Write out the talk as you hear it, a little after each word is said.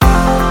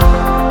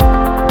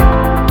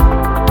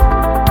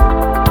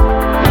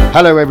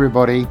Hello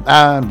everybody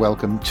and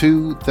welcome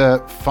to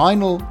the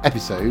final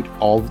episode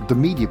of the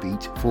Media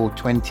Beat for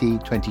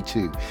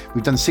 2022.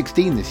 We've done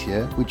 16 this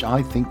year, which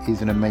I think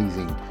is an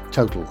amazing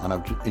total, and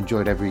I've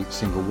enjoyed every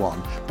single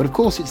one. But of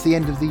course it's the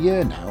end of the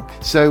year now,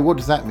 so what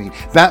does that mean?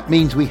 That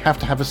means we have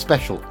to have a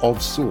special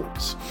of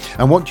sorts.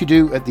 And what do you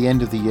do at the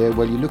end of the year?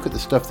 Well, you look at the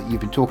stuff that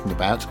you've been talking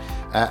about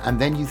and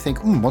then you think,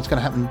 what's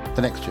going to happen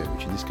the next year,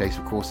 which in this case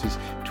of course is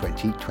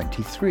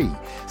 2023.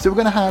 So we're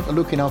going to have a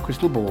look in our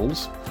crystal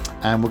balls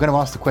and we're going to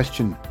ask the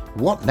question,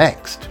 what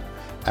next?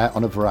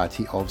 On a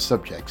variety of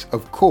subjects.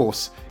 Of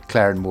course,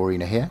 Claire and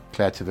Maureen are here.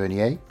 Claire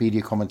Tavernier,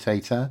 media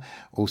commentator,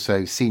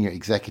 also senior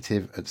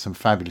executive at some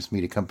fabulous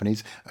media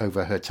companies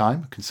over her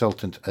time,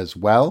 consultant as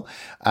well.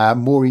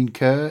 Maureen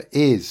Kerr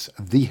is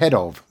the head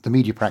of the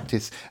media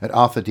practice at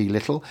Arthur D.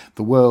 Little,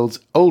 the world's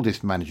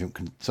oldest management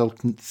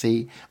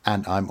consultancy.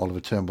 And I'm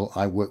Oliver Turnbull.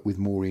 I work with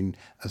Maureen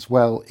as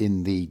well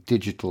in the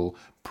digital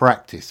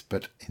practice.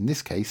 But in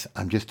this case,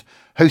 I'm just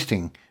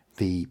hosting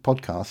the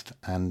podcast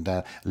and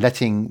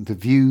letting the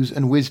views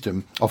and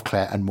wisdom of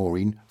Claire and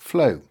Maureen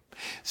flow.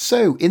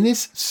 So in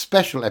this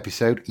special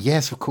episode,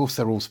 yes, of course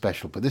they're all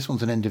special, but this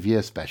one's an end of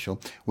year special,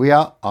 we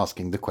are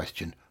asking the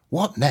question,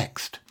 what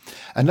next?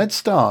 And let's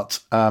start,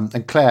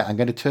 and Claire, I'm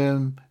going to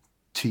turn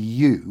to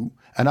you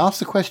and ask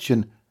the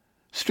question,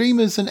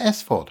 streamers and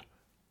SVOD,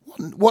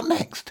 what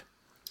next?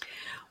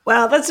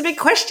 Well, that's a big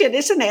question,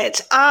 isn't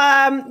it?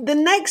 The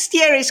next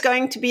year is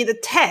going to be the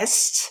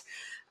test,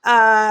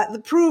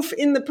 the proof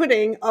in the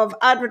pudding of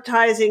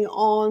advertising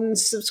on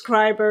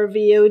subscriber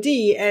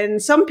VOD.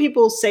 And some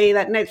people say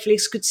that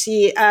Netflix could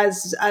see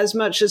as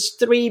much as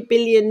 $3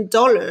 billion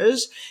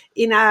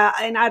in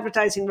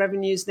advertising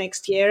revenues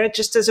next year.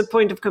 Just as a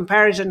point of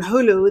comparison,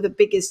 Hulu, the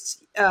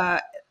biggest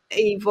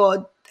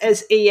AVOD,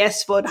 as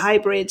ASVOD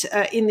hybrid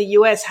in the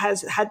US,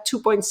 has had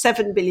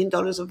 $2.7 billion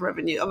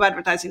of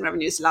advertising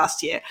revenues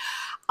last year.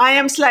 I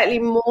am slightly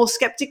more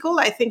skeptical.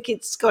 I think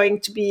it's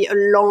going to be a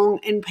long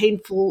and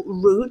painful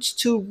route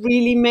to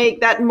really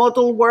make that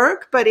model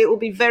work, but it will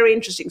be very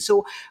interesting.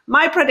 So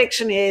my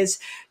prediction is,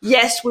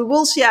 yes, we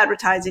will see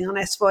advertising on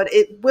SVOD.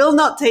 It will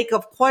not take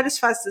off quite as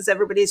fast as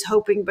everybody is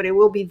hoping, but it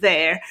will be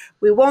there.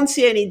 We won't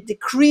see any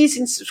decrease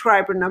in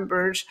subscriber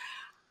numbers.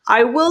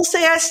 I will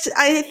say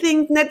I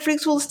think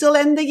Netflix will still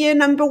end the year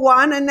number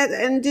one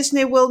and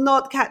Disney will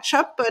not catch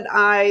up, but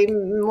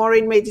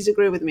Maureen may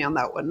disagree with me on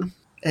that one.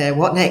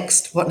 What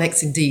next? What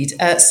next indeed?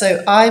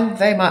 So I'm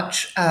very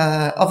much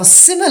of a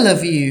similar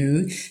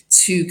view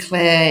to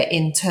Claire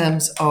in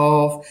terms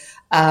of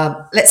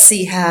let's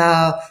see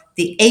how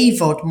the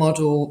AVOD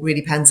model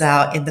really pans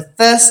out in the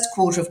first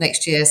quarter of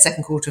next year,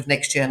 second quarter of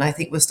next year. And I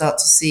think we'll start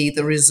to see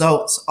the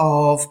results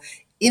of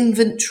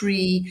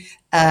inventory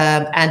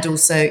and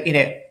also,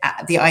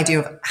 the idea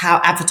of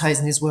how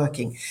advertising is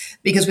working.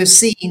 Because we've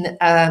seen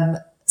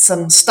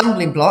some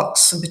stumbling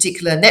blocks, in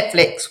particular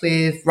Netflix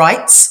with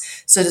rights.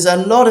 So there's a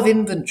lot of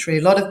inventory,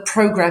 a lot of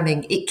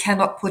programming it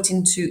cannot put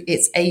into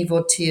its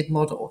AVOD tiered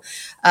model.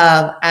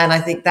 And I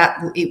think that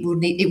it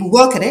will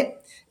work at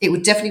it. It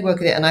would definitely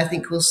work at it. And I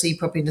think we'll see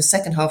probably in the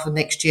second half of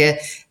next year,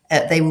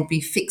 they will be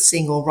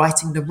fixing or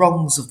righting the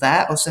wrongs of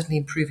that, or certainly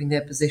improving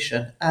their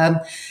position.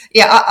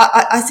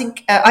 I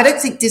think I don't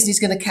think Disney's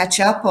going to catch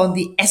up on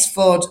the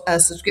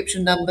SVOD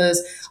subscription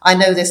numbers. I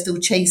know they're still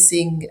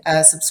chasing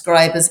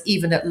subscribers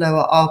even at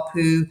lower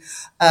ARPU.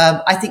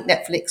 I think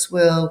Netflix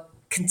will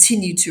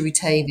continue to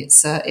retain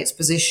its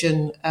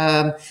position,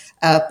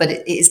 but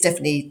it is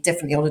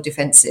definitely on a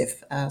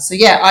defensive.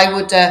 I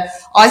would.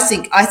 I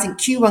think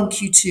Q1,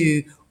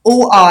 Q2.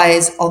 All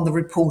eyes on the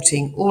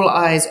reporting, all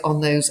eyes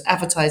on those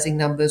advertising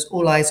numbers,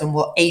 all eyes on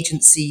what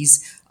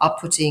agencies are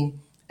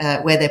putting,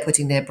 where they're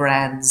putting their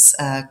brands,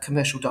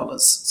 commercial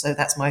dollars. So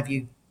that's my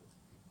view.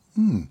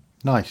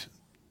 Nice.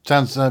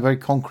 Sounds very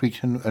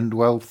concrete and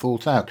well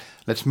thought out.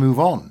 Let's move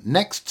on.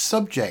 Next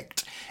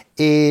subject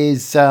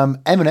is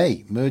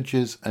M&A,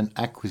 mergers and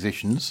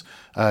acquisitions,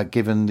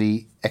 given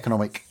the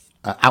economic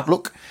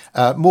outlook.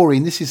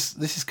 Maureen, this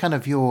is kind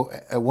of your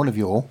one of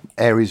your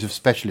areas of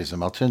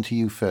specialism. I'll turn to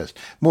you first.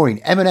 Maureen,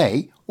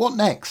 M&A, what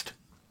next?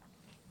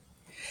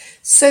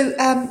 So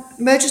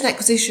mergers and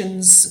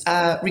acquisitions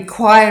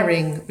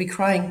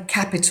requiring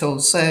capital.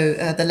 So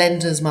the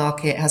lenders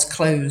market has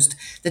closed.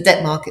 The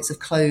debt markets have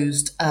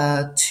closed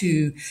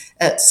to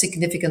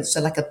significance, so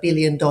like $1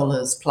 billion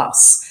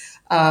plus.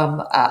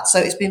 So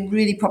it's been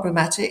really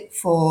problematic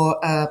for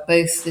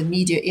both the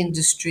media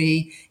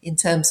industry in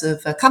terms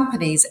of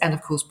companies and,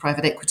 of course,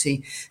 private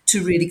equity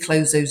to really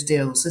close those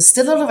deals. There's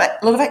still a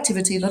lot of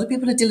activity. A lot of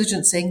people are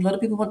diligencing. A lot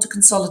of people want to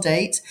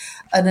consolidate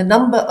in a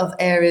number of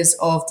areas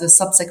of the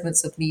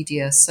subsegments of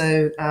media.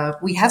 So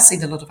we have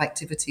seen a lot of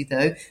activity,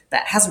 though,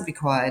 that hasn't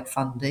required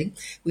funding.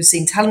 We've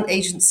seen talent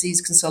agencies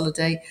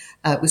consolidate.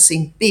 We've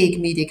seen big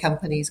media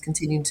companies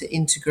continuing to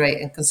integrate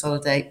and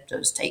consolidate.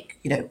 Just take,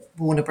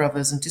 Warner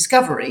Brothers and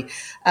Discovery.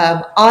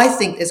 I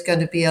think there's going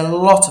to be a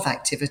lot of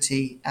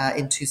activity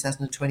in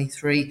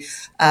 2023.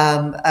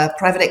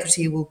 Private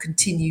equity will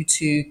continue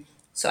to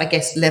so I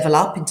guess level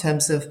up in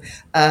terms of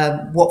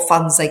what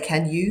funds they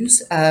can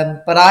use.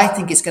 But I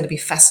think it's going to be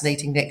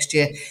fascinating next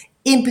year,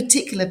 in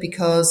particular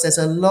because there's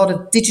a lot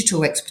of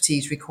digital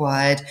expertise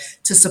required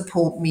to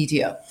support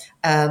media.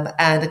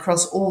 And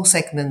across all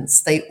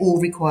segments, they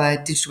all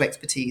require digital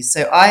expertise.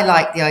 So I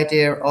like the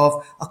idea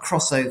of a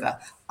crossover.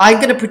 I'm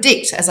going to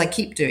predict, as I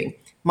keep doing,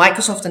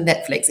 Microsoft and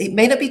Netflix. It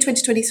may not be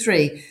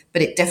 2023,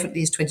 but it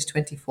definitely is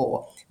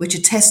 2024, which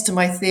attests to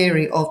my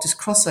theory of this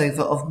crossover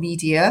of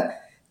media,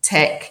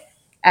 tech,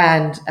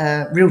 and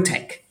real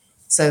tech.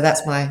 So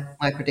that's my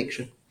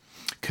prediction.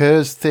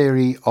 Kerr's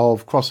theory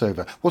of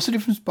crossover. What's the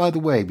difference, by the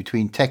way,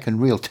 between tech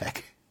and real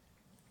tech?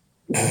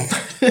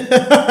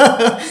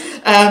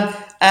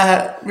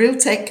 Real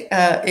tech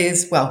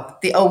is, well,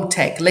 the old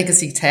tech,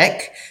 legacy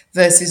tech,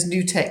 versus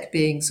new tech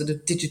being sort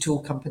of digital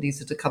companies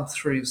that have come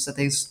through. So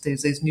there's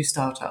those new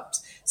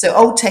startups. So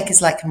old tech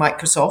is like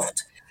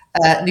Microsoft.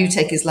 New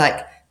tech is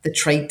like the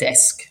Trade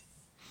Desk.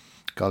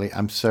 Golly,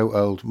 I'm so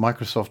old.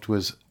 Microsoft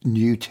was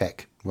new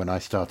tech when I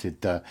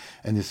started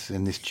in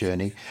this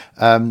journey.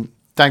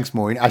 Thanks,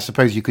 Maureen. I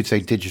suppose you could say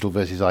digital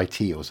versus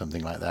IT or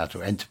something like that,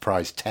 or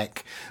enterprise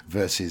tech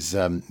versus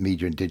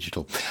media and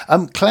digital.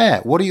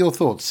 Claire, what are your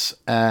thoughts?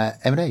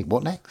 M&A,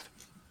 what next?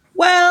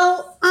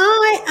 Well,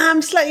 I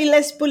am slightly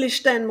less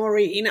bullish than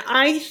Maureen.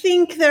 I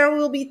think there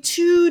will be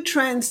two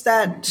trends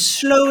that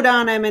slow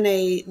down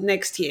M&A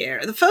next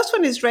year. The first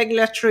one is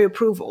regulatory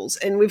approvals.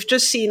 And we've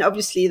just seen,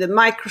 obviously, the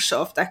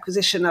Microsoft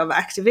acquisition of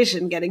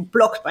Activision getting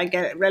blocked by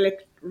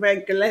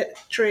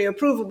regulatory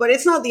approval. But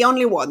it's not the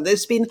only one.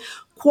 There's been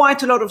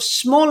quite a lot of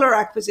smaller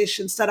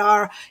acquisitions that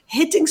are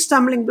hitting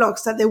stumbling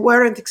blocks that they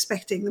weren't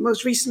expecting. The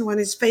most recent one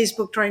is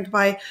Facebook trying to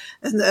buy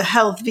a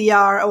health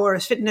VR or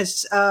a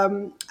fitness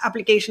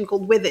application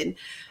called Within.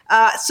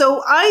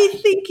 So I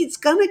think it's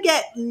going to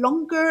get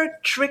longer,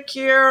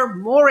 trickier,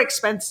 more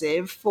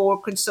expensive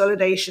for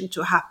consolidation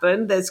to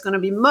happen. There's going to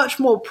be much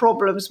more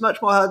problems,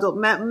 much more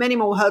many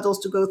more hurdles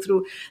to go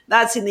through.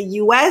 That's in the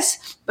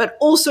US, but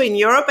also in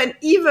Europe and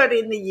even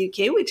in the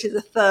UK, which is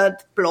a third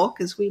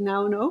block, as we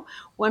now know.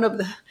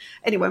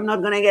 Anyway, I'm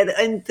not going to get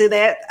into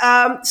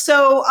that.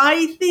 So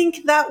I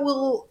think that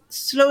will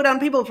slow down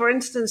people. For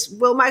instance,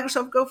 will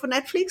Microsoft go for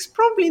Netflix?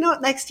 Probably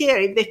not next year.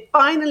 If they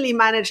finally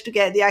manage to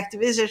get the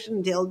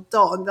Activision deal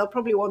done, they'll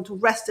probably want to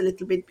rest a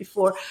little bit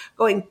before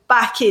going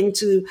back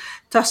into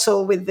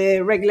tussle with the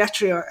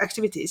regulatory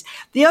activities.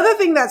 The other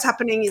thing that's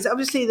happening is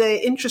obviously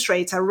the interest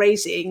rates are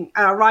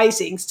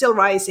still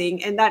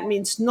rising. And that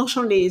means not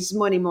only is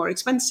money more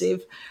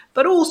expensive,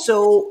 but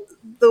also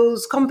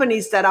those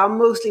companies that are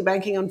mostly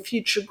banking on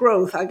future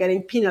growth are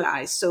getting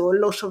penalized. So a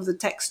lot of the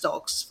tech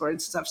stocks, for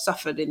instance, have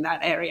suffered in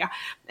that area.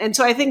 And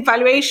so I think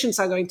valuations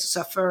are going to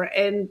suffer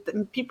and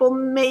people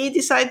may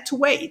decide to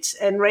wait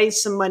and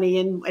raise some money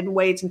and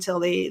wait until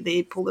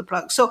they pull the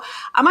plug. So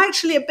I'm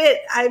actually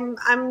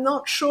I'm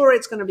not sure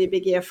it's going to be a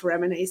big year for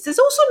M&As. There's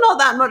also not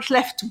that much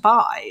left to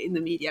buy in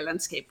the media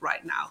landscape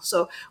right now.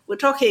 So we're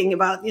talking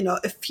about,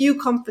 a few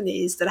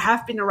companies that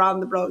have been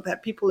around the block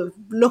that people have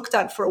looked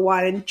at for a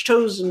while and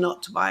chosen not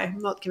to buy. I'm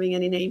not giving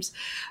any names.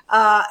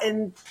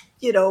 I'm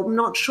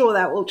not sure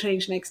that will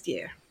change next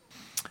year.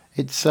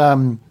 It's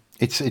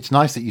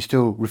nice that you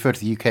still refer to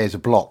the UK as a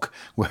block,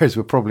 whereas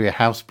we're probably a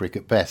house brick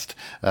at best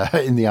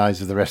in the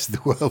eyes of the rest of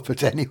the world.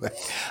 But anyway,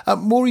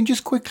 Maureen,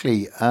 just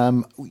quickly,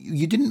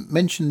 you didn't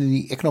mention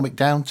the economic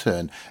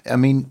downturn. I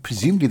mean,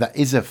 presumably that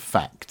is a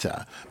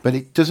factor, but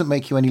it doesn't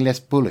make you any less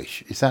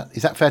bullish. Is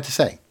that fair to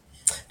say?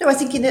 No, I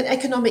think in an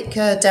economic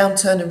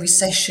downturn and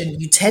recession,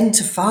 you tend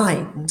to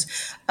find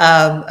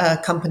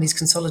companies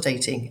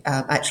consolidating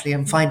actually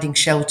and finding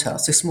shelter.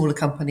 So smaller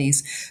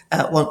companies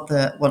want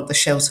the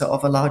shelter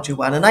of a larger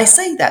one. And I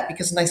say that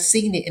because I've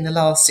seen it in the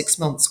last 6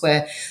 months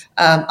where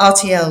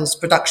RTL's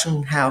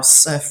production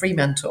house,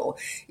 Fremantle,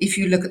 if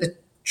you look at the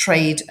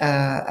trade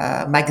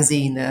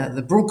magazine,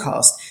 the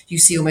broadcast, you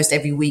see almost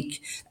every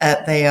week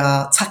they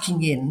are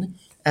tucking in.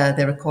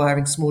 They're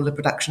acquiring smaller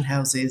production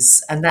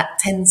houses, and that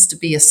tends to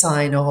be a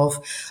sign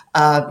of,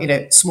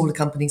 smaller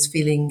companies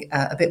feeling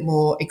a bit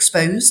more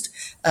exposed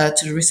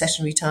to the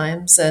recessionary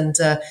times. And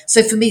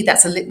so for me,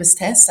 that's a litmus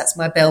test. That's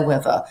my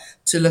bellwether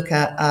to look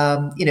at,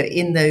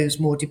 in those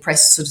more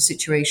depressed sort of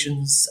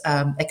situations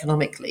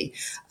economically,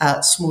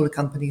 smaller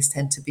companies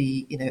tend to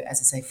be, as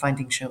I say,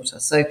 finding shelter.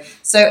 So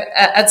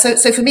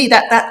for me,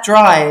 that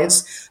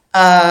drives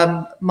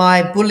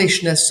my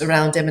bullishness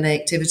around M&A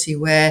activity,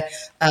 where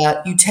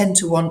you tend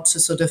to want to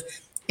sort of,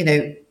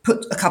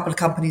 put a couple of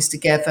companies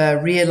together,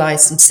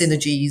 realize some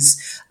synergies,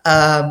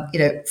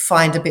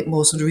 find a bit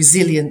more sort of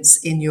resilience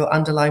in your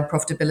underlying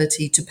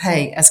profitability to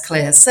pay, as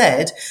Claire has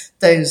said,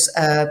 those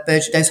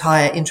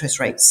higher interest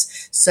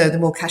rates. So the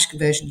more cash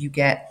conversion you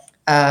get,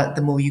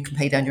 the more you can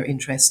pay down your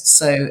interest.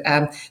 So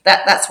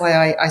that's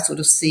why I sort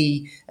of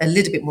see a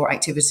little bit more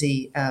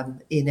activity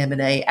in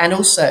M&A. And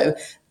also,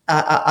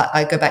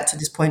 I go back to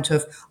this point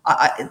of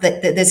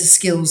there's a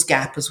skills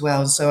gap as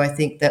well. So I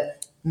think that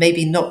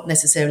maybe not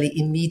necessarily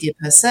in media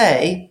per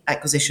se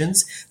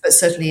acquisitions, but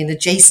certainly in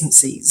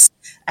adjacencies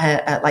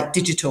like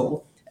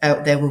digital,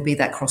 there will be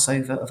that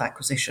crossover of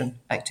acquisition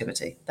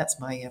activity. That's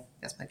my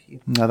view.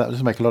 No, that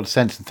does make a lot of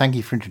sense. And thank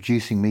you for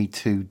introducing me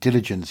to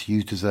diligence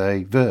used as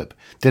a verb.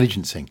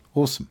 Diligencing.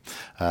 Awesome.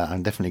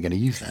 I'm definitely going to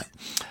use that.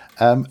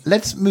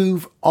 Let's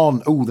move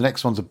on. Oh, the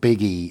next one's a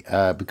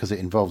biggie because it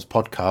involves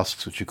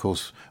podcasts, which, of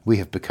course, we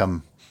have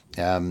become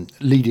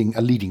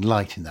leading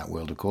light in that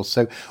world, of course.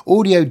 So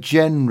audio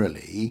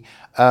generally.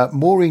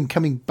 Maureen,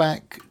 coming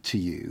back to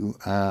you,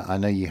 I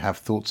know you have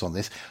thoughts on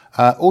this.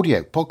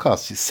 Audio,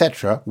 podcasts,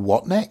 etc.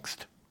 What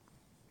next?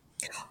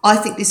 I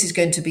think this is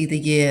going to be the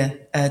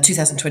year,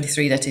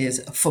 2023, that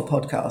is, for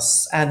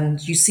podcasts. And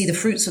you see the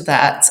fruits of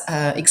that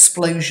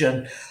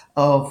explosion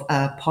of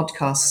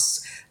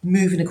podcasts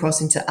moving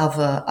across into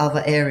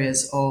other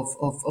areas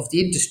of the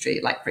industry,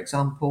 like, for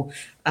example,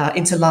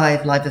 into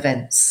live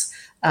events.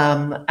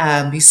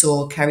 And we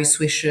saw Carrie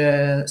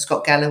Swisher,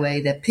 Scott Galloway,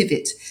 their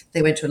pivot.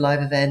 They went to a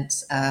live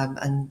event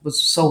and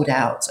was sold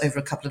out over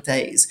a couple of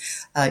days.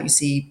 You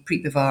see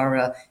Preet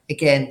Bhavara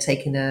again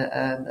taking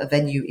a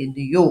venue in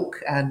New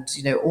York, and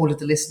all of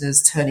the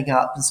listeners turning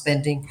up and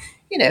spending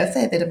a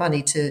fair bit of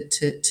money to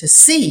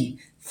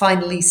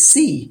finally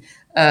see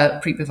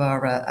Preet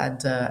Bhavara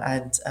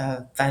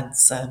and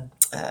Vance.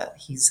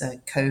 He's a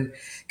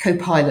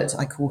co-pilot,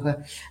 I call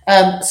her.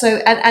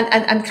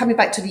 And coming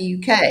back to the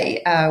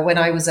UK, when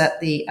I was at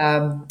the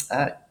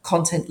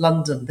Content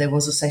London, there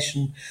was a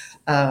session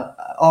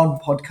on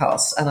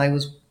podcasts, and I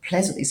was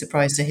pleasantly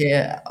surprised to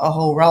hear a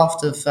whole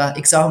raft of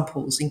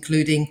examples,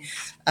 including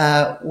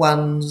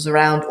ones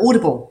around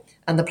Audible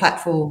and the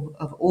platform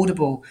of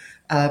Audible.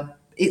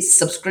 Its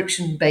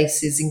subscription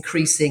base is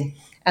increasing.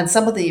 And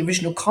some of the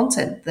original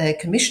content they're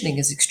commissioning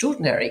is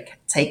extraordinary.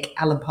 Take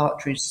Alan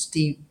Partridge,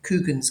 Steve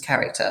Coogan's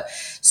character.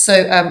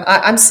 So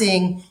I'm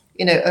seeing,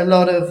 a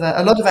lot of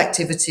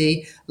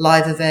activity,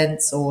 live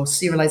events or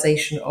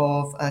serialization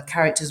of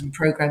characters and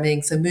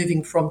programming. So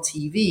moving from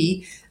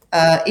TV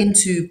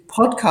into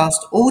podcast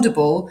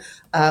Audible,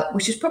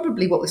 which is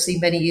probably what we see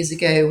many years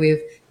ago with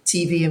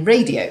TV and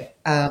radio.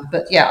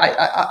 But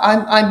yeah,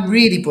 I'm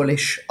really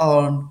bullish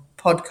on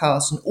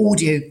podcasts and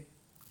audio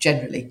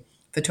generally.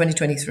 For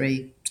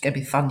 2023, it's going to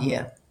be a fun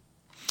year.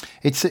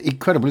 It's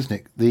incredible, isn't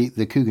it?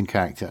 The Coogan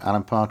character,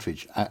 Alan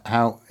Partridge,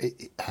 how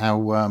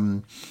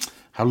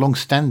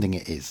long-standing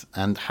it is,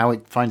 and how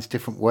it finds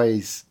different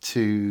ways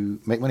to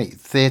make money.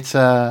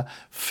 Theatre,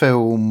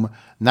 film,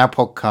 now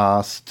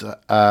podcast.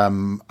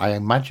 I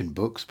imagine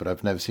books, but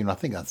I've never seen. I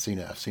think I've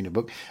seen a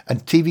book,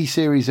 and TV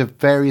series of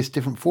various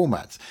different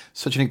formats.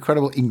 Such an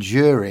incredible,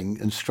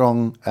 enduring, and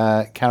strong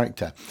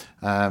character,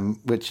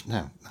 which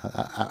now.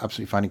 I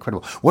absolutely find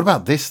incredible. What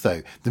about this,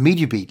 though? The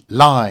Media Beat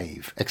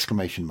live!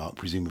 Exclamation mark,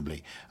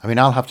 presumably. I mean,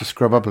 I'll have to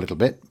scrub up a little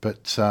bit,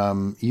 but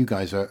you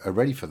guys are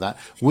ready for that.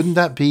 Wouldn't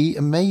that be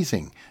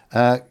amazing?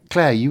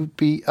 Claire, you'd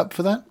be up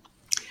for that?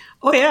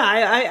 Oh, yeah.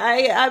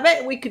 I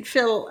bet we could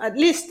fill at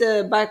least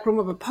the back room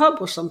of a pub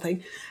or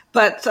something.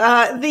 But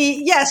I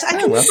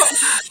can... Well.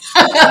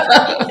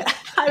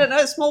 I don't know,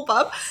 a small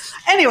pub.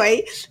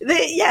 Anyway,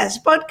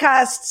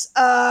 podcasts...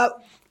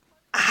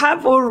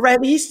 have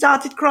already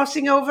started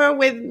crossing over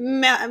with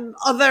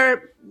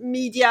other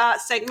media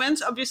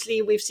segments.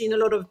 Obviously, we've seen a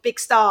lot of big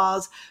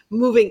stars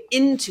moving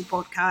into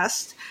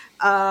podcasts.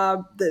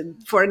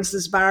 For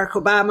instance, Barack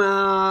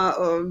Obama,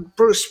 or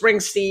Bruce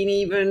Springsteen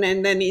even,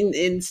 and then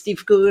in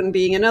Steve Coogan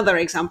being another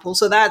example.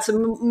 So that's a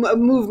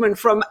movement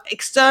from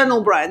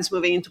external brands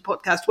moving into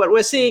podcasts. What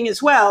we're seeing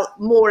as well,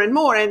 more and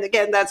more, and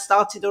again, that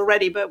started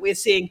already, but we're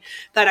seeing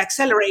that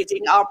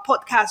accelerating, are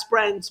podcast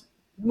brands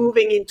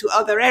moving into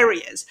other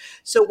areas.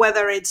 So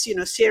whether it's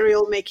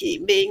serial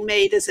being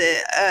made as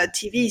a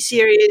TV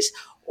series,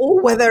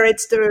 or whether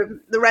it's the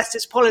rest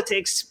is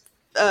politics,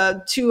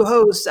 two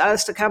hosts,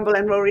 Alistair Campbell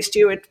and Rory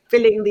Stewart,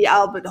 filling the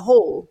Albert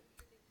Hall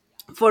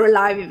for a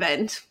live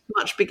event,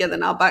 much bigger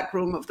than our back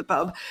room of the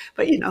pub,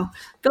 but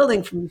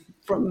building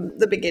from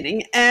the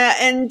beginning.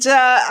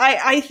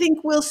 I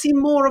think we'll see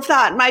more of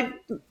that.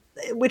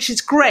 Which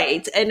is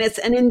great, and it's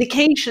an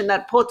indication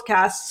that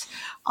podcasts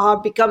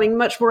are becoming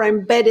much more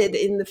embedded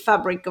in the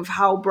fabric of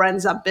how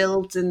brands are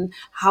built and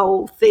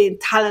how the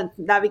talent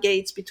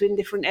navigates between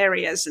different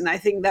areas. And I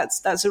think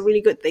that's a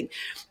really good thing.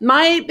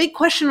 My big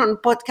question on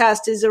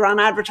podcast is around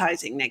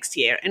advertising next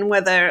year, and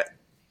whether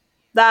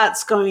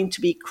that's going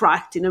to be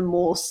cracked in a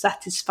more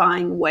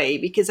satisfying way,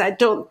 because I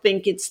don't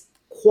think it's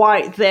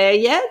quite there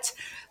yet.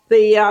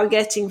 They are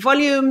getting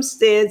volumes.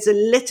 There's a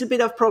little bit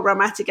of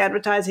programmatic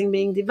advertising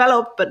being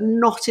developed, but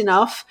not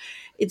enough.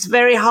 It's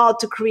very hard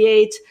to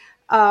create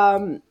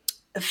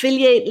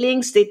affiliate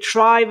links. They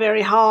try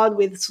very hard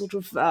with sort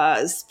of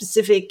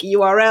specific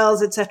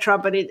URLs, etc.,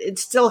 but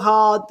it's still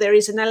hard. There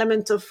is an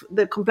element of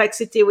the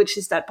complexity, which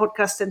is that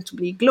podcasts tend to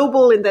be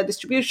global in their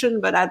distribution,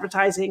 but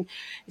advertising,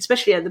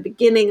 especially at the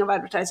beginning of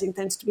advertising,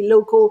 tends to be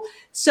local.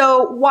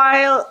 So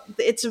while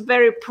it's a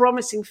very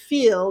promising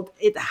field,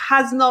 it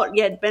has not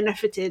yet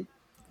benefited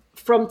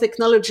from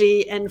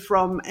technology and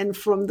from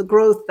the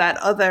growth that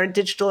other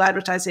digital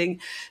advertising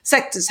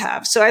sectors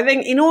have. So I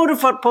think in order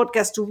for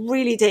podcasts to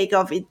really take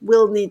off, it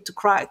will need to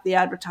crack the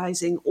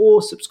advertising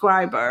or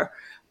subscriber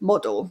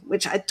model,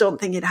 which I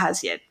don't think it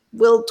has yet.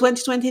 Will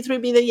 2023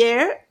 be the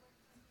year?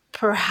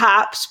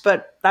 Perhaps,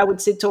 but I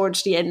would say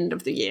towards the end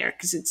of the year,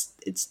 because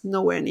it's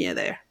nowhere near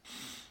there.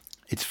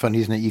 It's funny,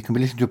 isn't it? You can be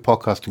listening to a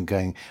podcast and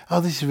going, "Oh,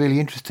 this is really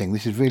interesting.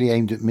 This is really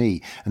aimed at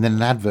me." And then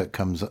an advert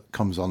comes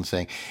on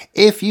saying,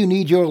 "If you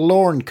need your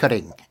lawn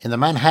cutting in the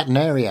Manhattan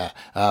area,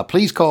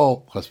 please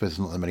call." Well, I suppose there's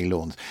not that many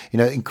lawns.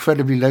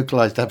 Incredibly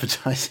localized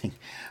advertising.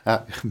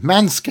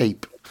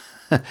 Manscape.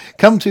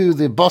 Come to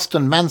the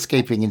Boston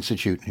Manscaping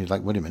Institute. And he's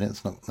like, wait a minute,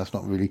 that's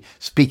not really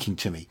speaking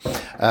to me.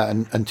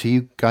 And to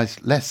you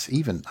guys, less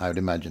even, I would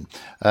imagine.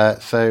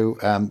 So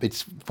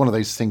it's one of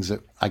those things that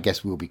I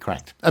guess will be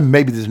cracked. And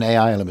maybe there's an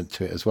AI element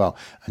to it as well.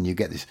 And you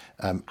get this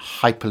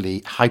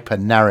hyper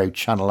narrow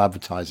channel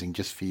advertising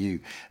just for you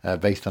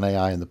based on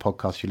AI and the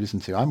podcasts you listen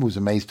to. I'm always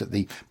amazed at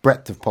the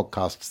breadth of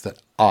podcasts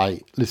that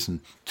I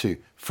listen to,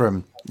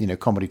 from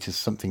comedy to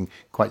something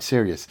quite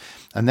serious.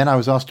 And then I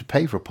was asked to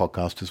pay for a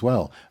podcast as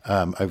well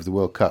over the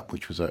World Cup,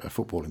 which was a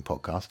footballing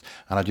podcast.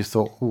 And I just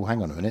thought, oh,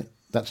 hang on a minute,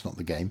 that's not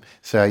the game.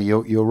 So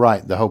you're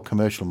right. The whole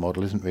commercial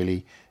model isn't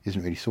really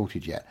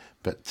sorted yet,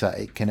 but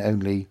it can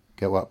only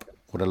go up.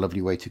 What a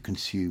lovely way to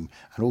consume.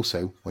 And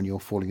also when you're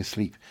falling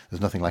asleep, there's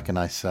nothing like a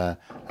nice a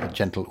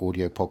gentle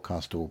audio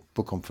podcast or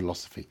book on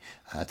philosophy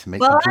to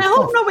make. Well, I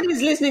hope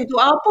nobody's listening to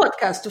our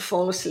podcast to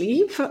fall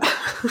asleep. Oh,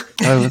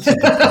 that's a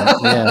good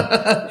point.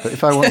 Yeah. But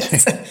if I want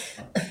to,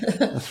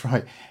 that's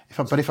right.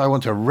 If I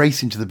want to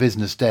race into the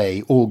business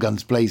day, all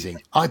guns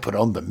blazing, I put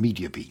on the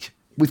Media Beat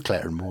with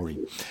Claire and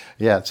Maureen.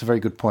 Yeah, it's a very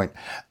good point.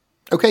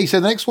 Okay, so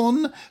the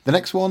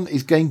next one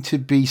is going to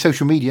be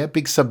social media,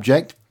 big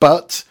subject,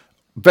 but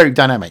very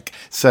dynamic.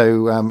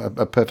 So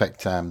a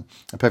perfect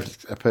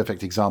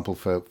example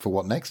for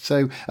what next.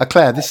 So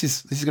Claire, this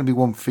is going to be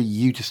one for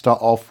you to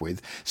start off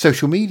with.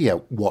 Social media,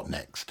 what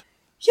next?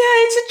 Yeah,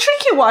 it's a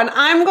tricky one.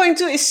 I'm going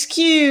to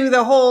eschew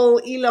the whole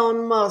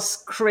Elon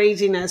Musk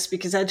craziness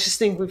because I just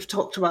think we've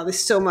talked about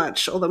this so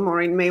much, although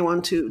Maureen may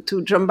want to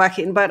jump back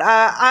in. But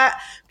I'm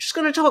just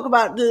going to talk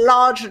about the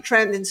larger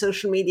trend in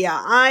social media.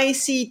 I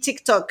see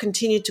TikTok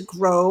continue to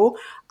grow.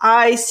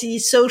 I see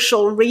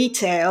social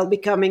retail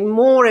becoming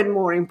more and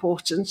more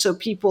important. So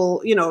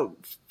people,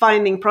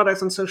 finding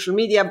products on social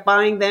media,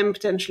 buying them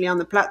potentially on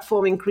the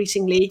platform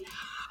increasingly.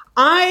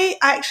 I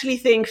actually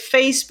think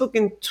Facebook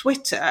and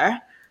Twitter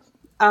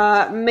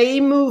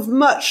may move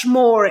much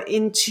more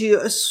into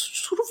a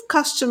sort of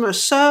customer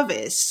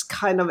service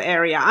kind of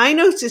area. I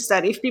noticed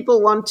that if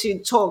people want to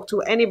talk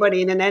to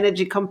anybody in an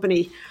energy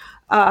company,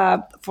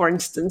 for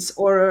instance,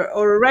 or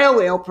a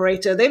railway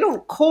operator, they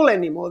don't call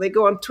anymore. They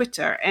go on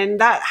Twitter. And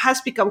that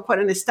has become quite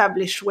an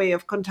established way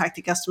of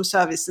contacting customer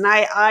service. And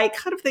I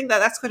kind of think that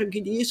that's quite a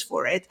good use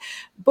for it,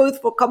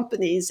 both for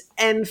companies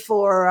and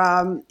for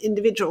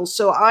individuals.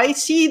 So I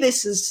see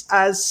this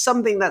as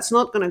something that's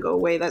not going to go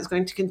away, that's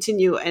going to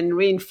continue and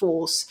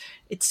reinforce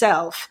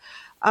itself.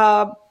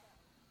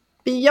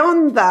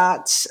 Beyond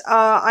that,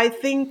 I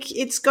think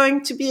it's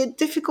going to be a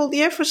difficult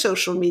year for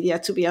social media,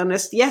 to be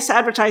honest. Yes,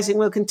 advertising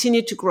will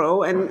continue to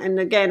grow. And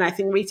again, I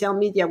think retail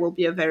media will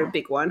be a very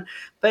big one.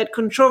 But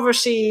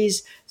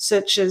controversies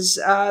such as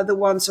the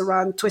ones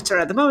around Twitter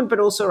at the moment, but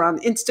also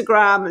around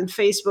Instagram and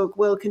Facebook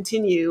will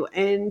continue.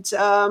 And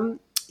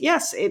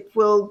yes, it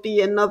will be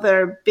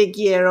another big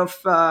year of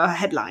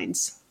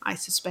headlines, I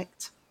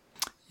suspect.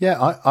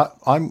 Yeah,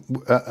 I'm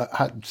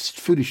had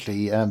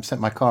foolishly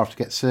sent my car off to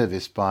get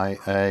serviced by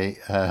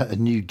a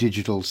new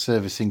digital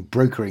servicing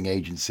brokering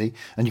agency,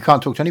 and you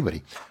can't talk to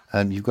anybody.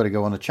 You've got to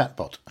go on a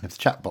chatbot, and if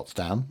the chatbot's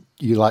down,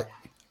 you're like,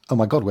 "Oh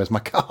my God, where's my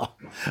car?"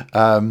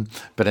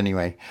 But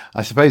anyway,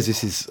 I suppose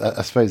this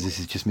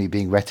is just me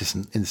being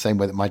reticent, in the same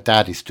way that my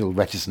dad is still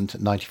reticent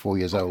at 94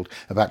 years old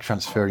about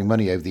transferring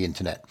money over the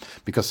internet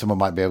because someone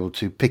might be able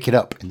to pick it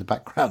up in the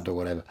background or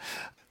whatever.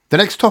 The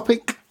next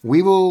topic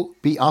we will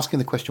be asking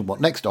the question, what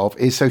next of,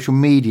 is social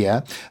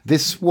media.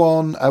 This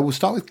one, we'll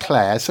start with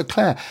Claire. So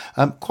Claire,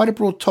 quite a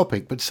broad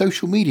topic, but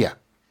social media,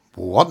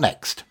 what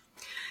next?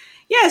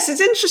 Yes,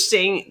 it's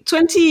interesting.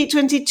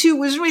 2022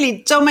 was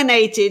really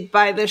dominated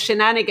by the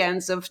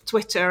shenanigans of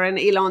Twitter and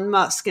Elon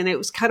Musk, and it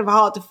was kind of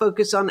hard to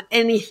focus on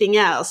anything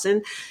else.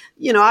 And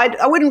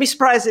I wouldn't be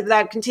surprised if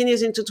that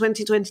continues into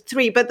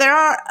 2023. But there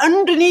are,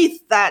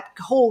 underneath that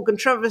whole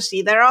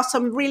controversy, there are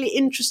some really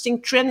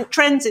interesting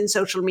trends in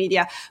social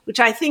media,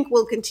 which I think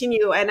will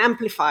continue and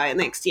amplify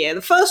next year.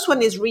 The first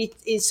one is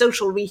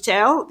social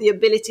retail, the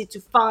ability to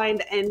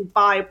find and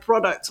buy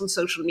products on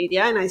social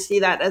media. And I see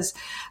that as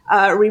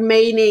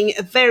remaining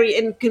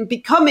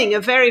becoming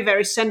a very,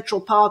 very central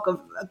part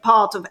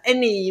of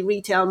any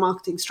retail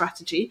marketing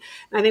strategy.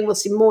 And I think we'll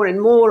see more and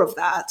more of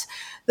that.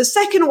 The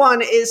second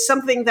one is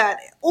something that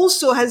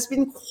also has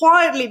been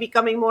quietly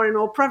becoming more and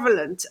more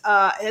prevalent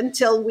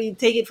until we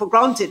take it for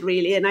granted,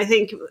 really. And I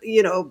think,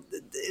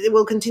 it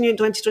will continue in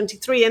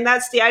 2023. And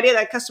that's the idea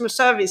that customer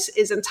service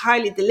is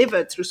entirely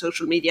delivered through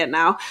social media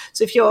now.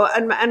 So if you're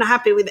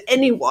unhappy with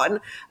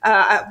anyone,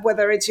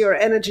 whether it's your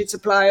energy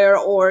supplier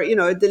or,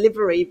 a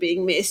delivery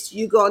being missed,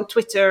 you go on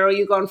Twitter or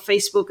you go on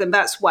Facebook, and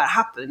that's what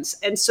happens.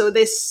 And so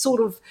this this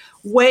sort of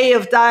way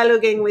of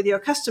dialoguing with your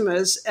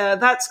customers,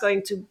 that's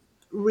going to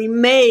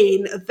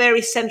remain a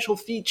very central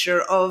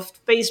feature of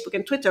Facebook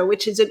and Twitter,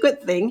 which is a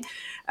good thing,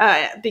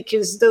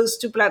 because those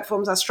two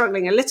platforms are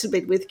struggling a little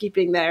bit with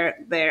keeping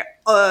their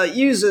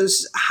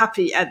users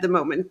happy at the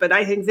moment. But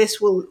I think this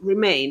will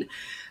remain.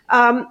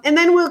 And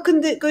then we're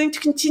going to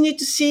continue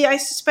to see, I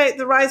suspect,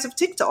 the rise of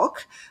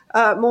TikTok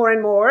more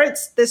and more.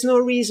 There's no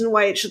reason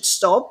why it should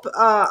stop.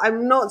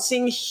 I'm not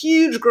seeing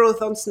huge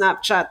growth on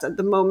Snapchat at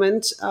the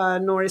moment,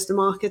 nor is the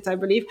market, I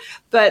believe.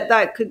 But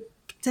that could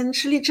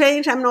potentially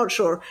change. I'm not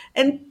sure.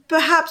 And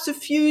perhaps a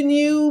few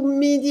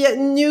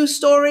new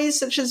stories,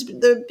 such as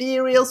the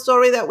BeReal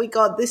story that we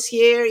got this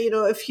year,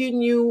 a few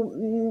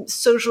new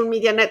social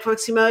media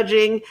networks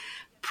emerging,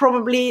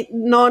 probably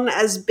none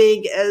as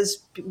big as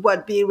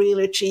what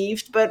BeReal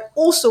achieved, but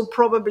also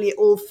probably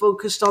all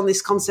focused on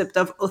this concept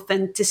of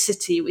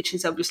authenticity, which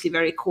is obviously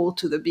very core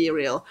to the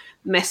BeReal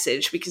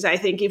message. Because I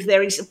think if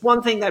there is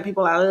one thing that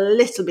people are a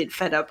little bit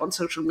fed up on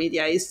social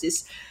media is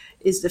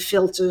the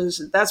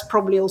filters. That's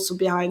probably also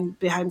behind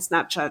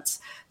Snapchat's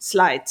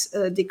slight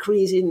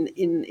decrease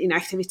in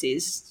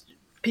activities.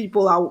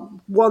 People are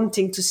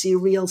wanting to see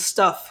real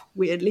stuff,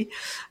 weirdly,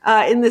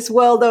 in this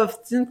world of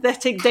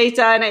synthetic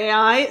data and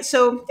AI.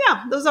 So,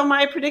 yeah, those are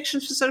my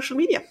predictions for social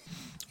media.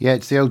 Yeah,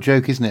 it's the old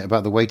joke, isn't it,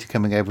 about the waiter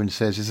coming over and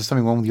says, "Is there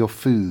something wrong with your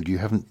food? You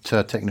haven't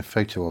taken a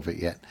photo of it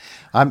yet."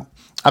 I'm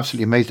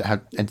absolutely amazed at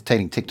how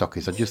entertaining TikTok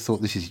is. I just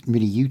thought, this is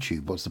mini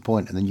YouTube. What's the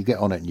point? And then you get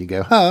on it and you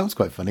go, "Oh, that's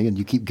quite funny." And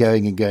you keep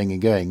going and going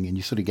and going. And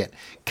you sort of get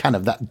kind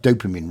of that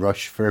dopamine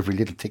rush for every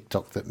little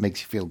TikTok that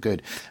makes you feel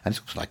good. And it's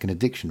almost like an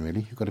addiction,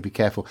 really. You've got to be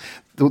careful.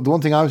 The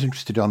one thing I was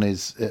interested about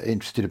is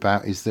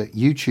that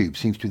YouTube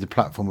seems to be the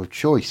platform of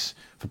choice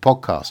for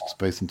podcasts,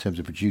 both in terms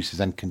of producers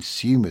and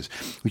consumers,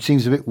 which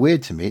seems a bit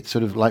weird to me. It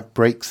sort of like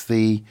breaks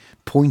the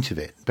point of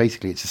it.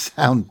 Basically, it's a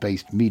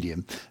sound-based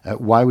medium.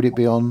 Why would it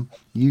be on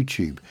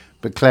YouTube?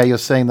 But Claire, you're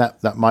saying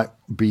that might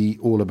be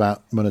all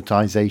about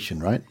monetization,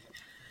 right?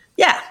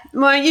 Yeah,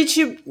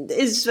 YouTube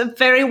is a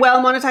very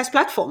well monetized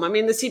platform. I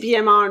mean, the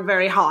CPM aren't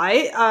very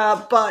high,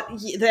 but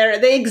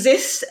they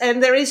exist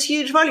and there is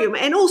huge volume.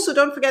 And also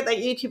don't forget that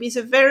YouTube is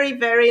a very,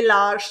 very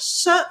large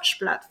search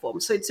platform.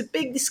 So it's a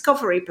big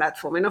discovery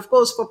platform. And of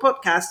course, for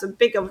podcasts, a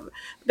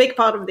big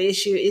part of the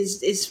issue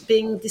is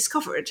being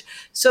discovered.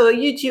 So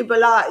YouTube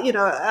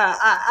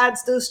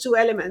adds those two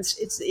elements.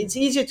 It's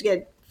easier to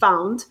get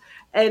found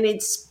and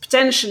it's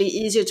potentially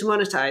easier to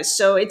monetize.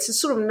 So it's a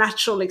sort of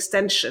natural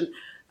extension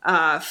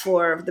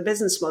for the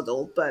business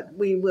model, but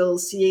we will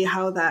see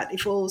how that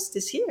evolves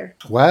this year.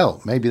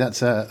 Well, maybe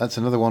that's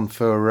another one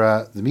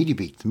for the Media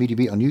Beat. The Media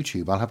Beat on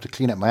YouTube. I'll have to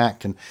clean up my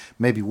act and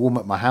maybe warm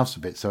up my house a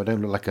bit so I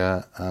don't look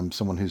like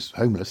someone who's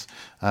homeless.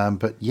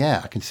 But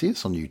yeah, I can see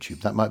us on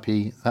YouTube. That might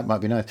be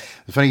nice.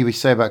 The funny we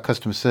say about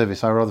customer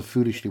service, I rather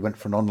foolishly went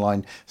for an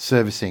online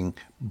servicing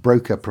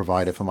broker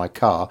provider for my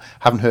car.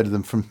 Haven't heard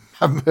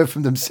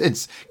from them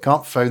since.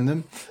 Can't phone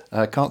them,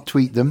 can't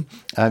tweet them.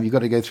 You've got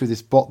to go through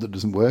this bot that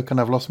doesn't work,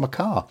 and I've lost my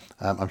car.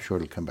 I'm sure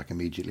it'll come back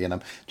immediately, and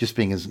I'm just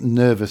being as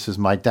nervous as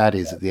my dad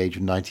is at the age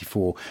of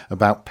 94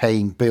 about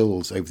paying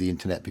bills over the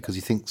internet because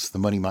he thinks the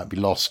money might be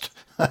lost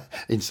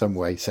in some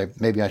way. So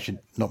maybe I should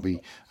not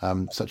be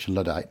such a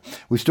Luddite.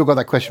 We've still got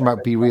that question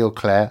about BeReal,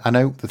 Claire. I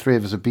know the three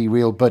of us are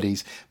BeReal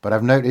buddies, but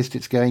I've noticed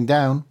it's going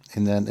down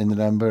in the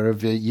number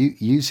of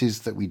uses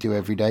that we do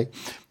every day.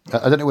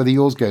 I don't know whether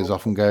yours goes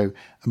off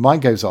mine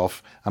goes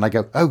off and I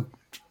go, "Oh,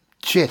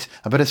 shit,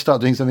 I better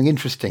start doing something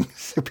interesting."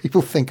 So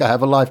people think I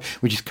have a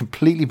life, which is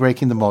completely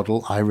breaking the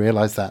model. I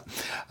realise that.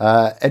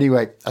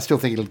 Anyway, I still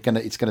think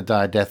it's going to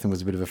die a death and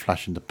was a bit of a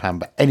flash in the pan.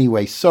 But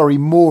anyway, sorry,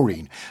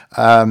 Maureen.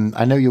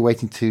 I know you're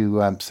waiting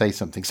to say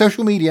something.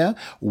 Social media,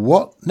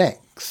 what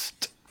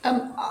next?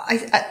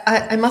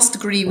 I must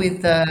agree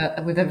with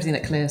everything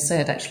that Claire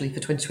said, actually, for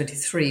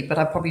 2023, but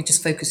I'm probably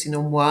just focusing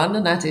on one,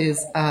 and that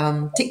is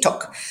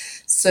TikTok.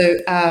 So,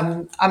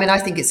 I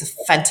think it's a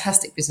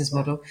fantastic business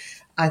model.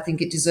 I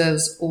think it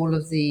deserves all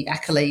of the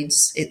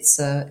accolades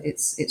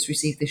it's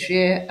received this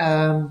year.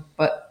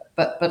 But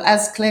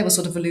as Claire was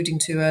sort of alluding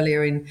to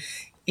earlier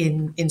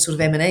in sort of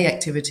M&A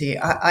activity,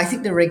 I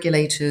think the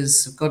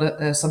regulators have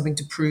got something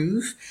to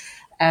prove.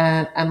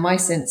 And my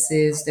sense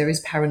is there is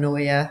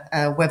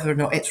paranoia, whether or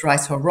not it's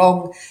right or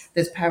wrong.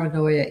 There's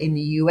paranoia in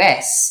the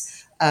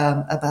US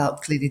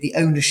about clearly the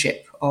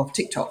ownership of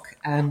TikTok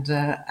and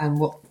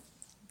what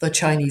the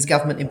Chinese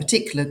government in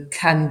particular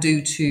can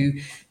do to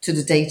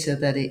the data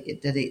that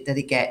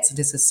it gets. And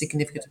there's a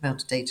significant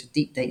amount of data,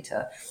 deep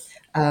data,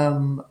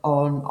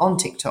 on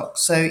TikTok.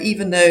 So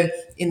even though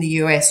in the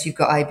US you've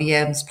got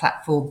IBM's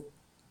platform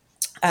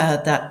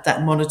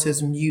that monitors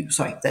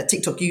that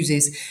TikTok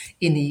uses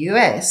in the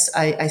US,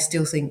 I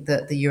still think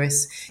that the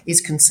US is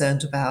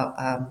concerned about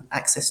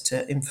access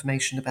to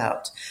information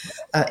about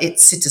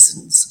its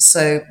citizens.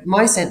 So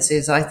my sense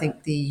is I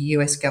think the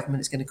US government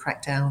is going to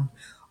crack down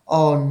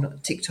on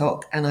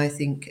TikTok, and I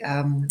think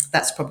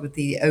that's probably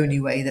the only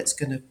way that's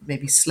going to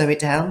maybe slow it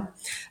down.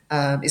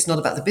 It's not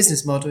about the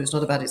business model, it's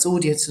not about its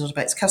audience, it's not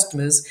about its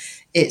customers,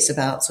 it's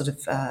about sort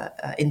of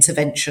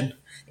intervention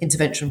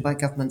intervention by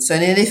government. So,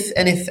 and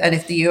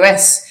if the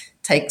US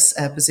takes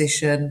a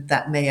position,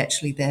 that may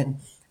actually then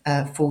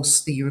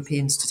force the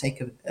Europeans to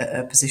take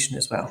a position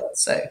as well.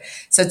 So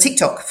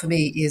TikTok for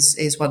me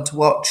is one to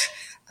watch,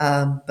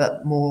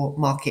 but more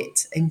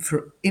market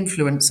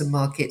influence and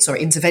market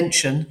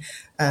intervention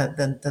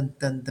than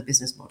the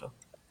business model.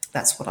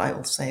 That's what I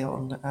will say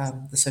on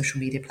the social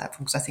media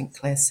platforms. I think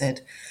Claire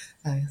said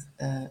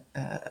a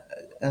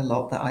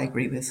lot that I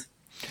agree with.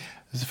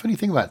 There's a funny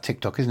thing about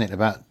TikTok, isn't it?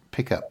 About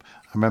pickup.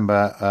 I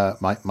remember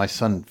my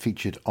son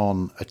featured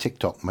on a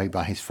TikTok made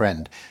by his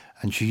friend,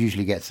 and she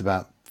usually gets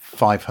about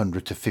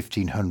 500 to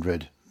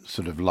 1,500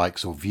 sort of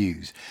likes or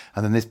views.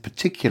 And then this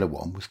particular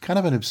one was kind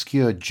of an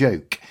obscure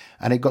joke,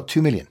 and it got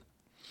 2 million.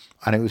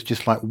 And it was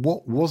just like,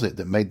 what was it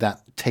that made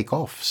that take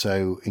off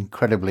so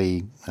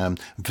incredibly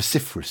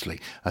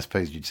vociferously, I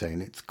suppose you'd say?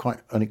 And it's quite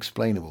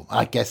unexplainable.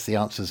 I guess the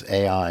answer is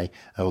AI,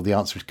 or the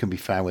answer can be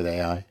found with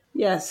AI.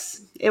 Yes.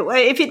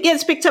 If it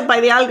gets picked up by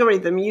the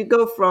algorithm, you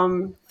go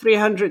from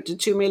 300 to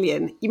 2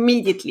 million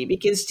immediately,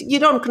 because you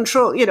don't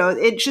control,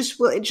 it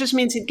just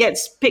means it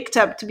gets picked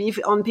up to be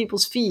on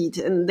people's feed,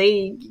 and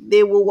they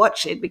will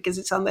watch it because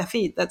it's on their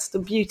feed. That's the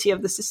beauty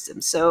of the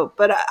system. So,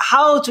 but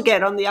how to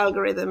get on the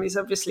algorithm is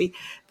obviously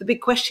the big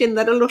question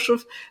that a lot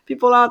of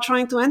people are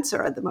trying to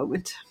answer at the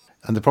moment.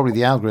 And probably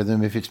the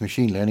algorithm, if it's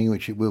machine learning,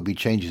 which it will be,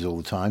 changes all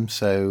the time.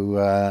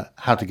 So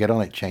how to get on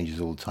it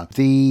changes all the time.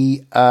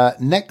 The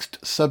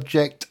next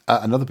subject,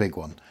 another big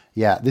one.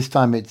 Yeah, this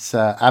time it's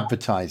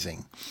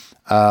advertising.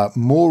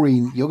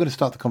 Maureen, you're going to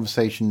start the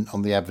conversation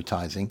on the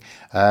advertising,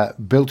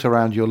 built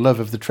around your love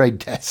of the trade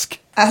desk.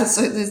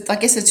 So I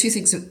guess there are two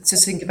things to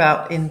think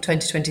about in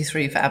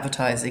 2023 for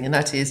advertising, and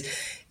that is,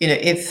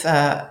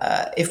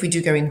 if we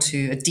do go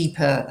into a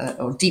deeper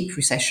or deep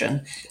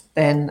recession,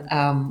 then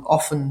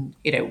often,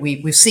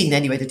 we've seen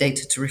anyway the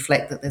data to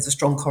reflect that there's a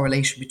strong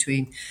correlation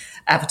between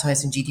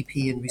advertising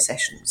GDP and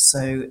recessions.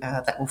 So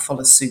that will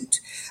follow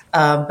suit.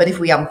 But if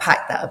we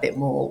unpack that a bit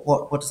more,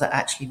 what does that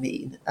actually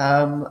mean?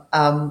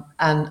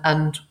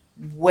 And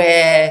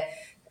where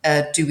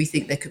do we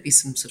think there could be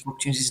some sort of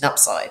opportunities and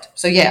upside?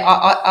 So yeah,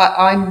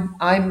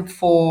 I'm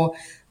for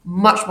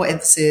much more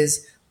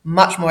emphasis,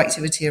 much more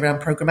activity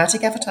around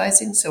programmatic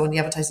advertising. So on the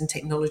advertising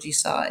technology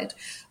side,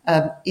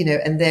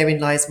 and therein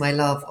lies my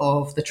love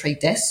of the trade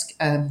desk.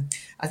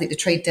 I think the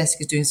trade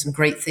desk is doing some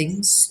great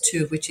things,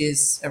 two of which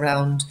is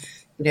around,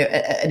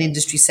 an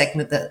industry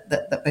segment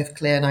that both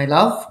Claire and I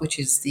love, which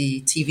is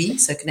the TV.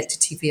 So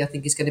connected TV, I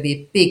think, is going to be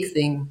a big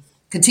thing,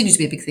 continue to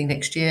be a big thing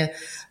next year.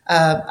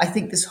 I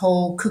think this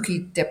whole cookie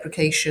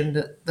deprecation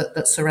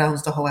that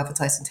surrounds the whole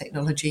advertising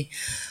technology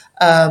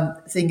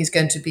thing is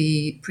going to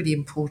be pretty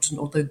important,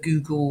 although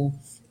Google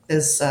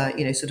is,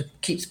 sort of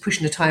keeps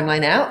pushing the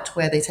timeline out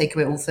where they take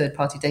away all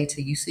third-party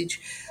data usage.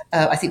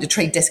 I think the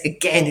Trade Desk,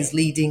 again, is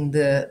leading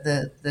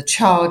the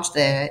charge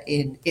there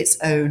in its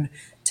own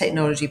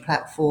technology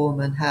platform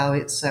and how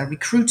it's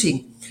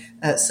recruiting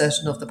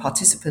certain of the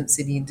participants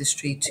in the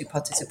industry to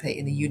participate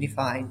in a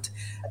unified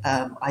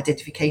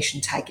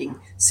identification tagging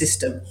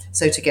system.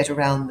 So to get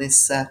around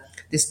this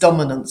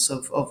dominance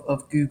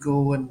of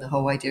Google and the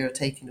whole idea of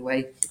taking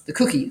away the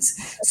cookies.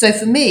 So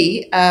for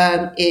me,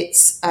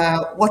 it's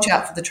watch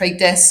out for the Trade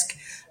Desk.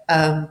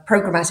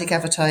 Programmatic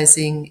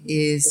advertising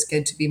is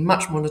going to be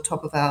much more on the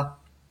top of our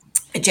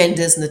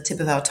agendas and the tip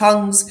of our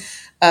tongues.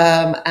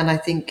 And I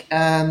think,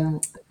 in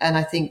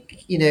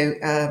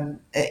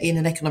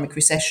an economic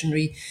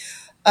recessionary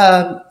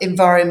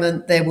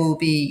environment, there will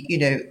be,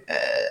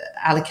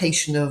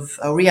 reallocation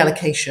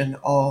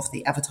of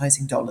the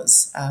advertising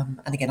dollars.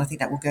 And again, I think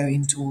that will go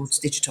in towards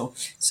digital.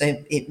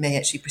 So it may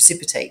actually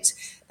precipitate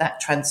that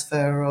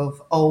transfer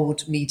of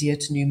old media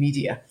to new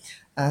media,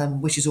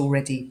 which is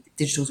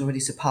digital's already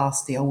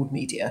surpassed the old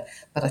media.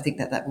 But I think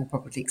that will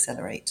probably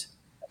accelerate.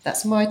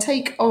 That's my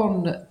take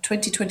on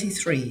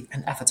 2023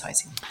 and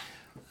advertising.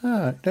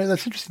 No,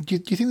 that's interesting. Do you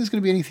think there's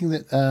going to be anything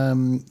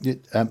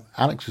that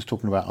Alex was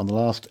talking about on the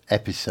last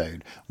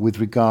episode with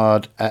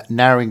regard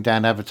narrowing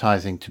down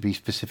advertising to be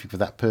specific for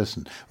that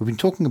person? We've been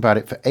talking about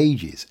it for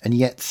ages, and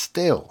yet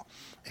still,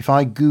 if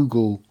I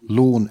Google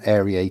lawn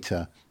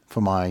aerator for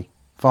my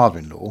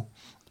father-in-law,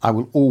 I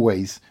will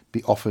always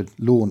be offered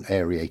lawn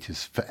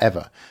aerators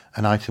forever,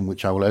 an item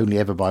which I will only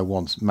ever buy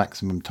once,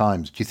 maximum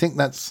times. Do you think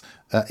that's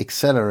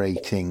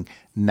accelerating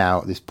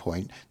now at this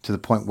point, to the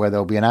point where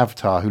there'll be an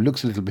avatar who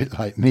looks a little bit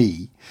like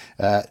me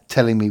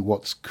telling me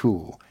what's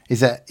cool? Is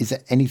there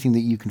anything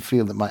that you can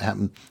feel that might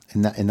happen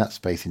in that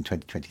space in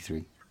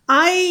 2023?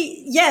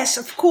 Yes,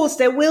 of course,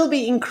 there will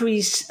be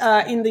increase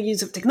in the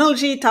use of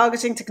technology,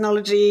 targeting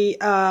technology,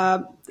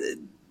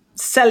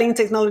 selling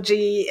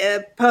technology,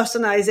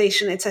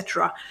 personalization,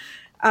 etc.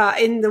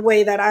 In the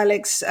way that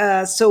Alex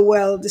so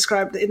well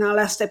described in our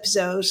last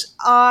episode.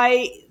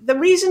 The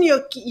reason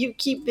you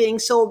keep being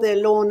sold the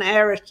lawn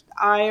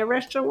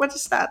aerator, what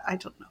is that? I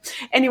don't know.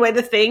 Anyway,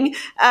 the thing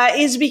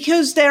is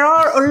because there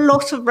are a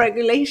lot of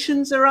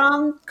regulations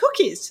around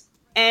cookies.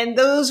 And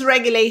those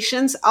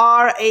regulations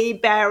are a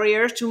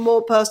barrier to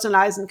more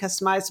personalized and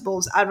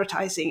customizable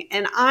advertising.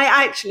 And I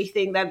actually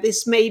think that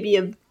this may be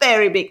a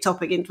very big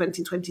topic in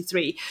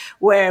 2023,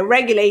 where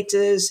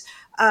regulators,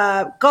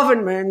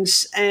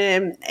 governments,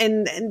 and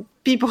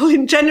people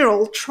in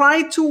general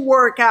try to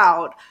work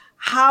out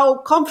how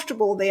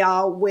comfortable they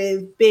are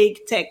with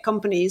big tech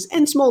companies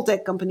and small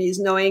tech companies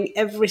knowing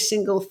every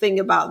single thing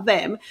about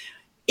them,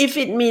 if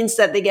it means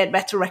that they get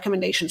better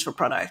recommendations for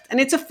product. And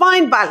it's a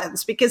fine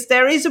balance, because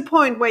there is a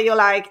point where you're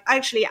like,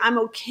 actually, I'm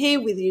okay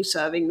with you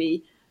serving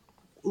me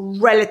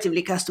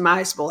relatively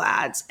customizable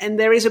ads. And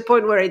there is a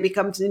point where it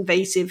becomes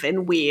invasive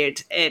and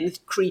weird and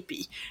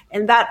creepy.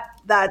 And that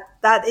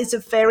is a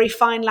very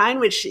fine line,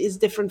 which is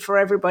different for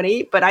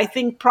everybody. But I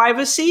think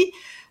privacy,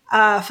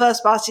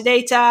 first party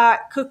data,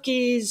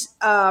 cookies,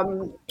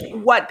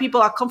 what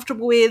people are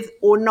comfortable with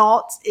or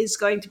not, is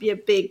going to be a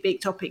big, big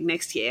topic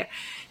next year.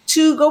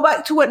 To go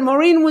back to what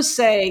Maureen was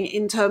saying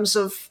in terms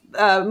of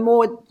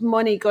more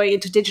money going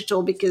into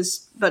digital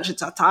because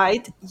budgets are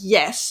tight,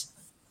 yes.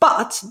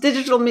 But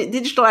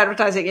digital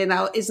advertising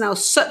is now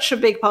such a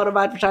big part of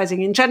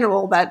advertising in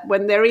general that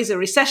when there is a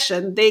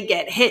recession, they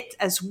get hit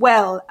as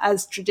well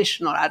as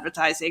traditional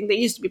advertising. They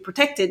used to be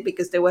protected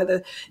because they were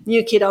the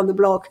new kid on the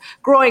block,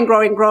 growing.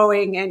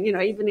 And,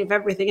 even if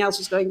everything else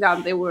was going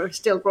down, they were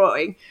still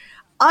growing.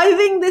 I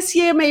think this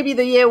year may be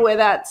the year where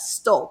that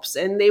stops,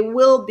 and they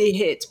will be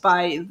hit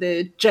by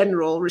the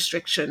general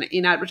restriction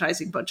in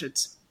advertising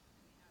budgets.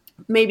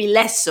 Maybe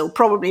less so,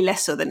 probably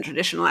less so than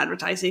traditional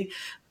advertising,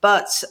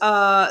 but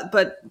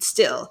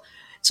still.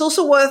 It's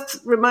also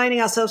worth reminding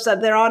ourselves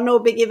that there are no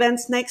big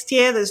events next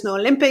year. There's no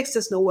Olympics,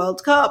 there's no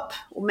World Cup,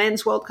 or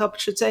Men's World Cup, I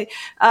should say.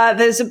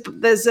 There's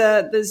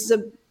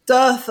a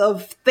dearth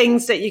of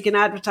things that you can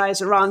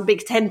advertise around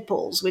big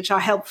tentpoles, which are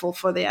helpful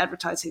for the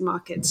advertising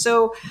market.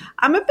 So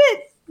I'm a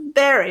bit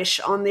bearish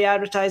on the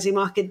advertising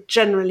market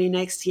generally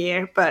next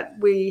year, but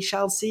we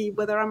shall see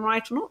whether I'm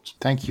right or not.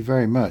 Thank you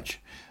very much.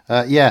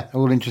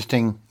 All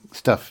interesting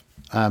stuff.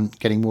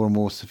 Getting more and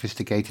more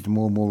sophisticated and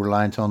more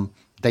reliant on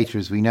data,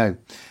 as we know.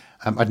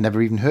 I'd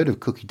never even heard of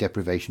cookie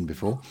deprivation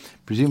before.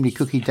 Presumably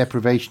cookie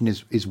deprivation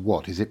is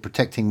what? Is it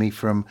protecting me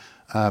from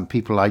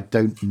people I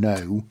don't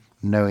know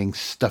knowing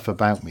stuff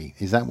about me?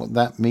 Is that what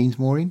that means,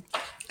 Maureen?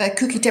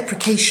 Cookie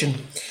deprecation.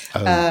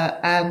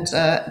 And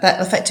that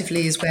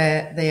effectively is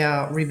where they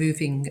are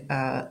removing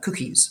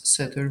cookies.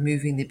 So they're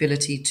removing the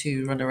ability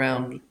to run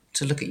around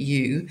to look at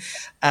you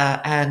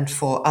and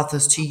for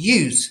others to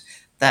use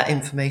that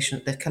information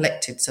that they've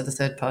collected. So the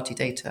third-party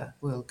data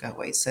will go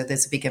away. So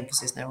there's a big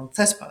emphasis now on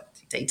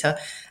third-party data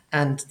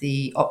and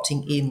the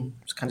opting in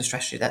kind of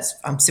strategy.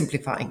 I'm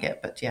simplifying it,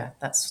 but yeah,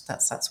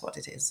 that's what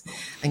it is.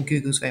 And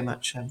Google's very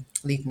much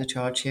leading the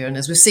charge here. And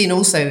as we've seen,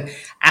 also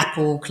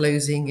Apple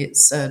closing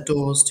its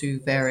doors to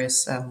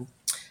various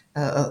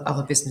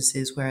other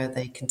businesses where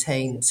they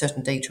contain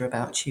certain data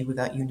about you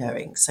without you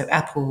knowing. So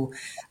Apple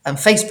and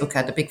Facebook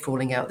had a big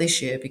falling out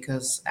this year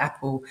because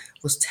Apple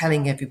was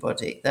telling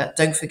everybody that,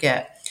 don't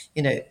forget,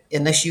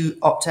 unless you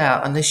opt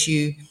out, unless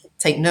you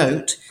take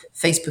note,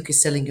 Facebook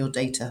is selling your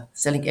data,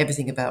 selling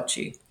everything about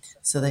you.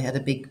 So they had a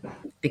big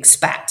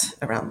spat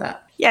around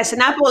that. Yes,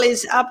 and Apple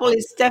is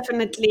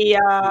definitely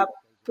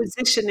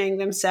positioning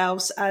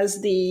themselves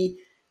as the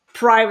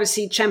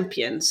privacy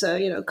champion.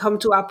 So, come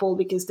to Apple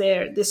because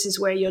this is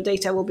where your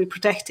data will be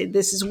protected.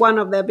 This is one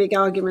of their big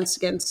arguments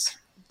against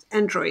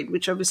Android,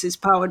 which obviously is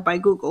powered by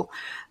Google.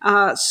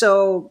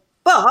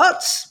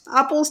 But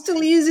Apple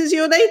still uses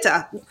your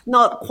data,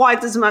 not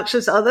quite as much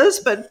as others,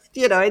 but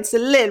it's a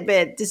little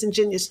bit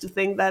disingenuous to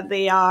think that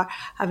they have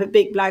a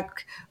big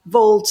black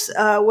vault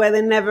where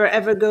they never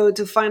ever go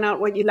to find out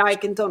what you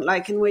like and don't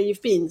like and where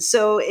you've been.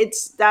 So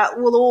that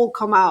will all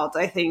come out,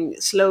 I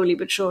think, slowly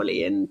but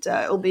surely, and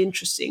it'll be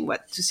interesting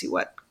to see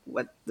what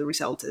the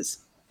result is.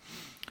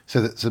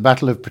 So the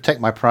battle of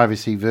protect my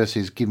privacy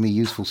versus give me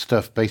useful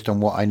stuff based on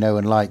what I know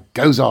and like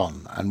goes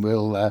on, and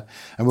will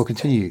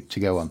continue to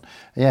go on.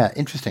 Yeah,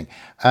 interesting.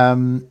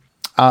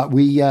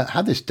 We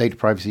had this data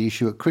privacy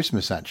issue at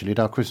Christmas, actually, at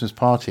our Christmas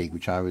party,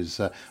 which I was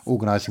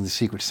organising the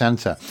Secret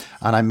Santa,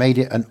 and I made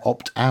it an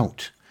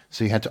opt-out.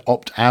 So you had to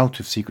opt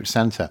out of Secret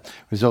Santa,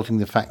 resulting in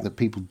the fact that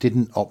people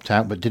didn't opt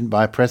out but didn't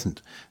buy a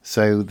present.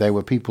 So there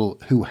were people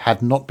who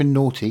had not been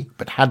naughty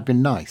but had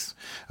been nice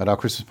at our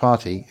Christmas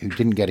party who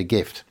didn't get a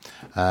gift,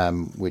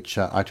 which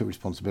I took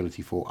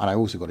responsibility for. And I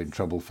also got in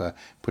trouble for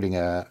putting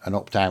an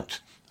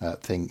opt-out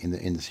thing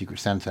in the Secret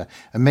Santa.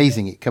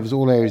 Amazing. It covers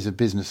all areas of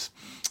business,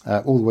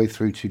 all the way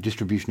through to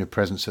distribution of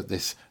presents at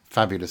this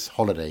fabulous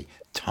holiday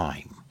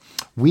time.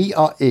 We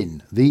are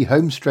in the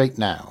home straight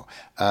now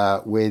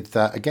with,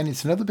 again,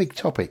 it's another big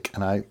topic,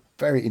 and I'm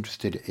very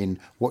interested in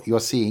what you're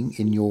seeing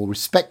in your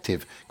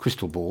respective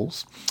crystal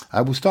balls.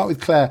 We'll start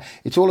with Claire.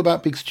 It's all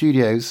about big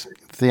studios,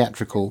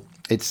 theatrical,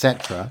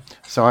 etc.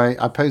 So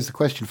I pose the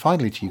question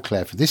finally to you,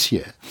 Claire, for this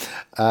year.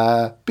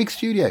 Big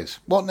studios,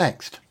 what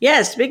next?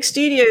 Yes, big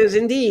studios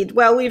indeed.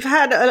 Well, we've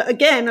had,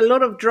 again, a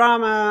lot of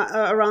drama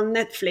around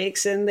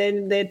Netflix and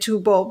then their two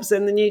Bobs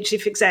and the new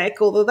chief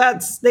exec, although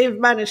they've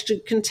managed to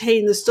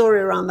contain the story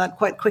around that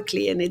quite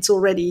quickly, and it's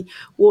already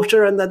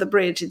water under the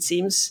bridge, it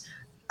seems,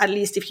 at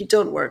least if you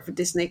don't work for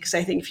Disney, because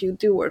I think if you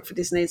do work for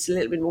Disney, it's a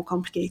little bit more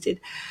complicated.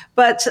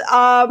 But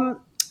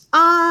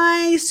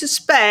I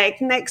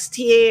suspect next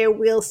year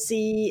we'll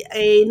see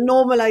a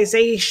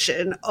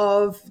normalization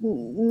of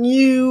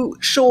new,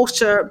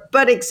 shorter,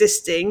 but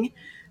existing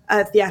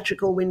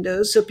theatrical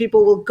windows. So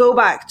people will go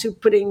back to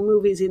putting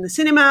movies in the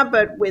cinema,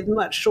 but with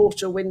much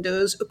shorter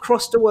windows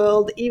across the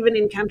world, even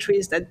in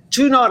countries that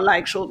do not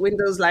like short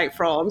windows like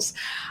France.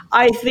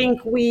 I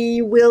think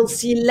we will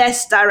see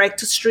less direct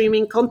to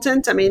streaming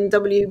content. I mean,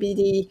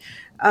 WBD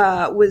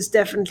was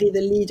definitely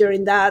the leader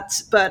in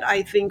that, but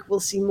I think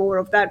we'll see more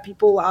of that.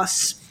 People are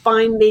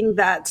finding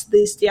that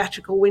this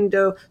theatrical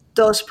window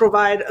does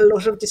provide a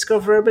lot of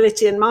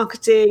discoverability and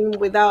marketing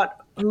without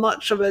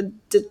much of it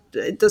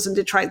doesn't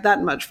detract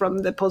that much from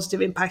the positive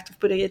impact of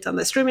putting it on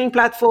the streaming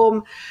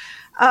platform.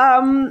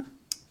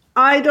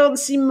 I don't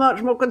see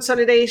much more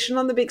consolidation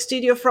on the big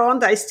studio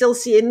front. I still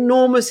see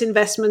enormous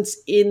investments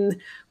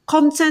in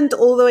content,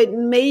 although it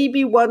may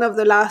be one of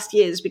the last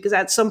years, because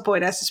at some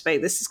point I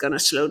suspect this is going to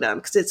slow down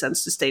because it's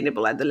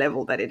unsustainable at the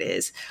level that it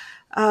is.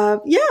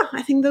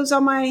 I think those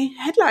are my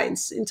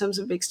headlines in terms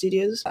of big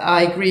studios.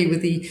 I agree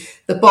with the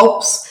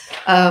Bobs.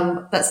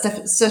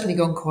 That's certainly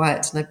gone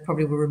quiet, and they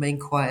probably will remain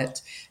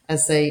quiet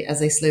as they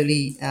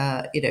slowly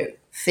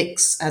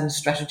fix and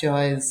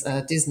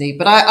strategize Disney.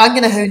 But I'm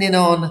going to hone in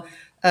on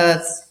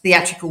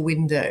theatrical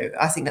window.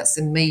 I think that's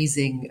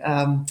amazing.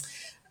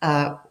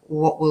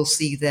 What we'll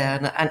see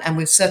there, and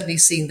we've certainly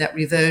seen that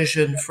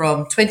reversion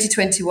from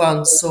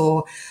 2021.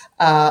 Saw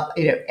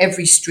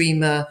every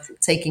streamer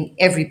taking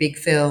every big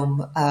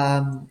film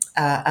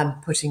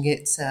and putting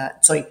it,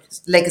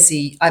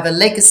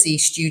 legacy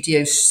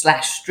studio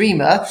 /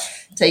 streamer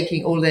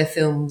taking all their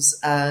films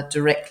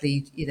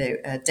directly,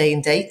 day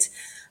and date,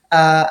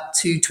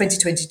 to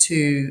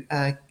 2022,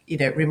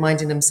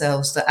 reminding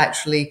themselves that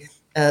actually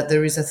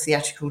there is a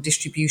theatrical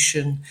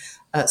distribution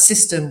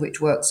system which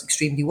works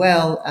extremely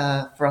well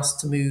for us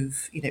to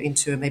move,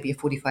 into maybe a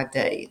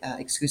 45-day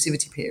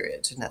exclusivity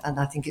period, and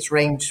I think it's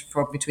ranged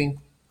from between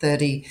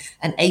 30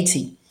 and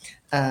 80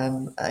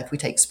 if we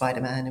take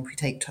Spider-Man, if we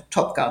take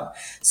Top Gun.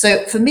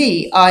 So for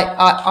me,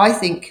 I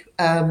think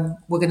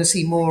we're going to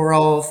see more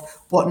of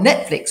what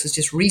Netflix has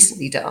just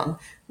recently done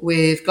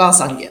with Glass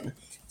Onion.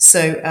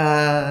 So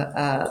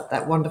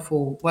that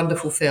wonderful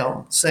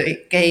film. So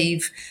it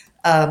gave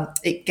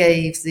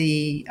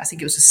the, I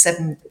think it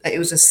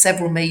was a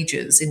several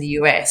majors in the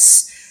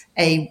US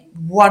a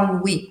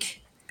 1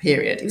 week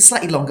period. It was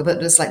slightly longer, but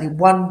it was slightly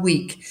 1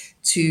 week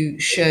to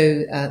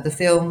show the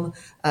film,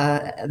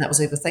 and that was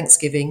over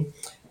Thanksgiving,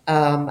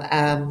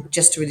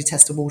 just to really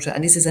test the water.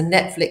 And this is a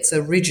Netflix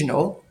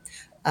original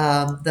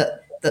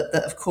that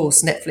of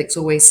course Netflix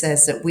always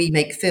says that we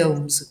make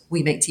films,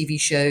 we make TV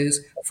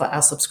shows for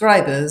our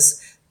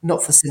subscribers,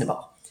 not for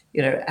cinema.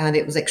 And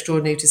it was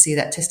extraordinary to see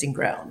that testing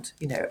ground.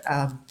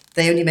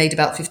 They only made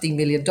about $15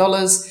 million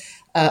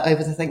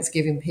over the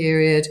Thanksgiving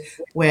period,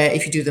 where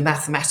if you do the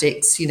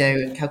mathematics,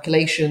 and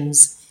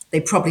calculations,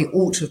 they probably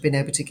ought to have been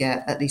able to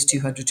get at least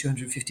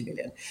 250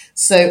 million.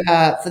 So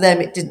for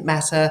them, it didn't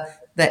matter.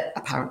 That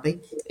apparently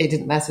it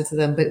didn't matter to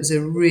them, but it was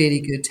a really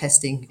good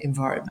testing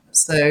environment.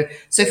 So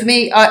for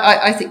me,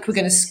 I think we're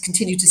going to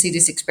continue to see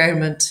this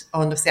experiment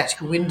on the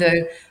theatrical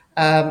window.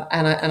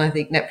 And I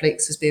think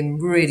Netflix has been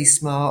really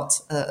smart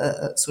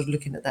at sort of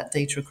looking at that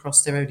data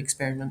across their own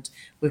experiment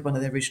with one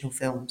of their original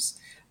films.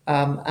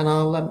 And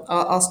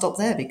I'll stop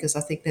there because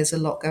I think there's a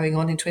lot going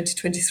on in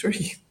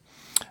 2023.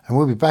 And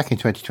we'll be back in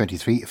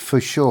 2023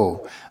 for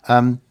sure.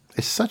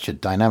 It's such a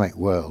dynamic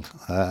world.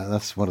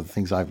 That's one of the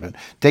things I've learned.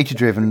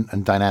 Data-driven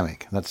and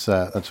dynamic. That's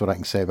what I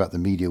can say about the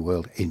media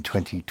world in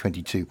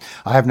 2022.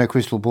 I have no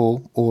crystal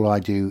ball. All I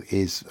do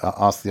is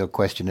ask the odd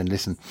question and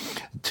listen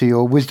to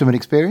your wisdom and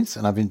experience,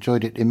 and I've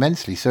enjoyed it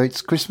immensely. So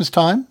it's Christmas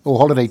time, or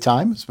holiday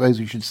time, I suppose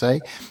we should say.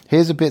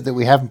 Here's a bit that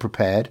we haven't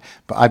prepared,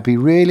 but I'd be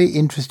really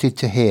interested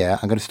to hear.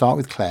 I'm going to start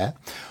with Claire.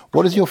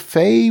 What is your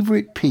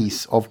favourite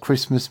piece of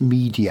Christmas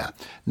media?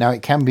 Now,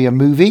 it can be a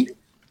movie,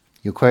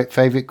 your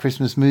favourite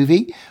Christmas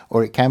movie,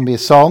 or it can be a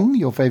song,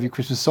 your favourite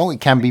Christmas song.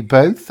 It can be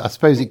both. I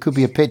suppose it could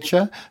be a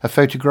picture, a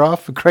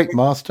photograph, a great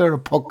master, a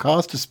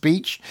podcast, a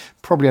speech.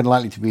 Probably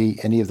unlikely to be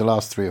any of the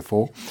last three or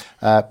four.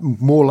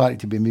 More likely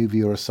to be a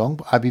movie or a song.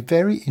 But I'd be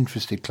very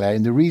interested, Claire,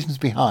 in the reasons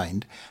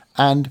behind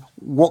and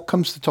what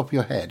comes to the top of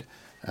your head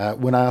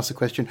when I ask the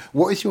question,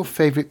 what is your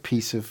favourite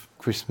piece of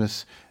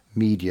Christmas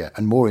media?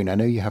 And Maureen, I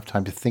know you have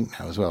time to think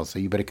now as well, so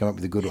you better come up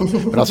with a good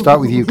one. But I'll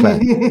start with you,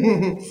 Claire.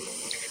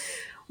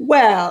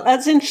 Well,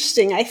 that's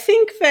interesting. I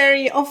think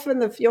very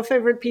often your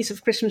favorite piece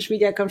of Christmas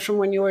media comes from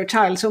when you were a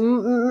child. So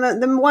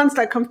the ones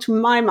that come to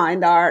my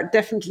mind are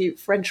definitely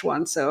French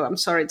ones. So I'm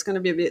sorry, it's going to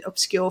be a bit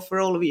obscure for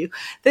all of you.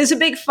 There's a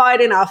big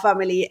fight in our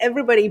family.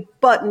 Everybody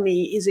but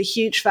me is a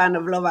huge fan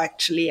of Love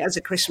Actually as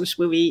a Christmas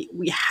movie.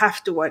 We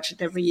have to watch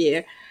it every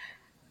year.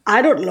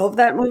 I don't love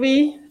that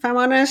movie, if I'm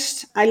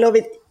honest. I love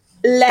it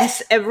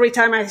less every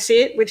time I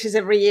see it, which is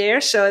every year.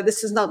 So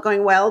this is not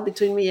going well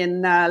between me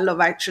and Love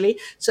Actually.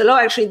 So Love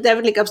Actually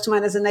definitely comes to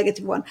mind as a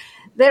negative one.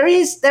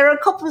 There's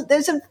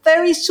a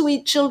very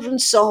sweet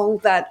children's song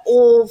that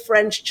all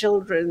French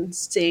children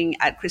sing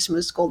at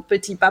Christmas called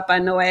Petit Papa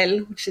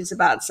Noël, which is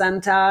about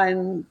Santa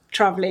and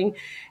traveling.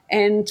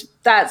 And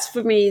that's,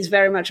 for me, is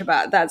very much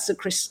about, that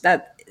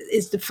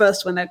is the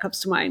first one that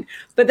comes to mind.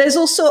 But there's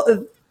also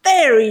a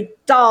very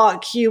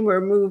dark humor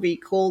movie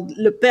called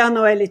Le Père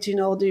Noël est une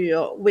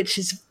ordure, which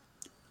is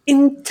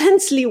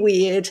intensely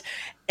weird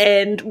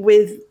and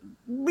with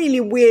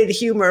really weird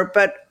humor,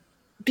 but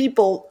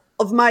people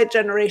of my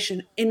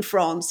generation in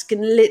France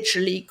can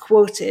literally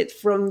quote it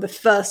from the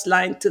first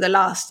line to the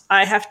last.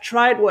 I have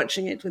tried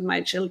watching it with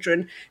my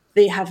children.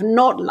 They have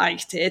not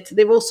liked it.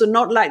 They've also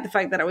not liked the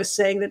fact that I was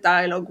saying the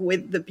dialogue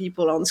with the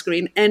people on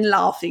screen and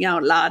laughing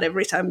out loud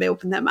every time they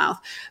open their mouth.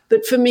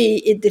 But for me,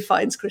 it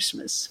defines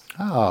Christmas.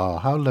 Oh,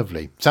 how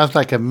lovely. Sounds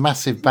like a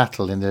massive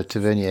battle in the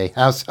Tavernier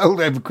household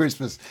over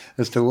Christmas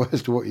as to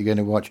what you're going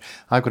to watch.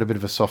 I've got a bit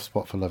of a soft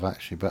spot for Love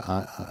Actually, but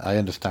I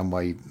understand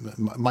why you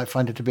might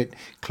find it a bit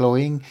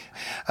cloying.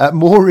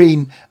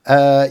 Maureen,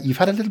 you've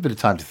had a little bit of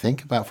time to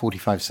think, about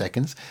 45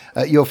 seconds.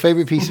 Your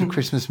favourite piece of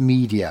Christmas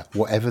media,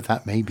 whatever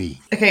that may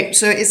be. Okay,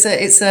 so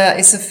it's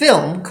a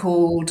film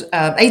called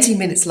 18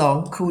 minutes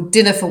long, called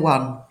Dinner for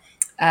One.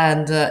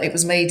 And it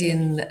was made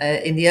in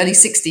the early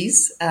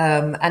 60s.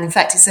 And in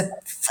fact, it's a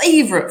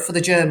favourite for the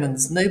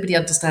Germans. Nobody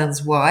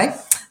understands why.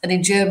 And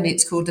in Germany,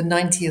 it's called the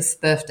 90th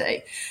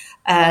birthday.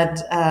 And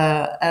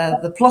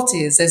the plot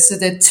is, so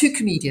there are two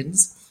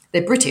comedians.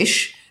 They're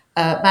British,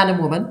 man and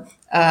woman,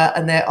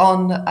 and they're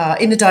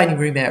in the dining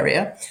room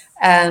area.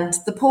 And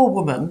the poor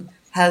woman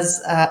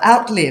has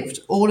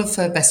outlived all of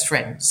her best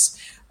friends.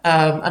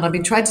 And I've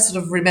been trying to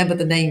sort of remember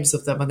the names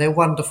of them, and they're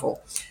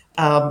wonderful.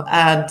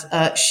 And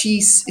she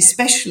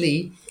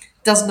especially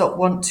does not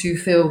want to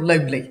feel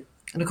lonely.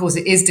 And of course,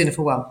 it is Dinner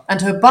for One. And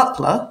her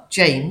butler,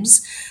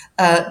 James,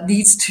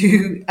 needs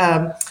to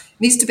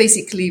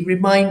basically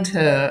remind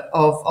her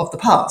of the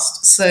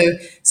past. So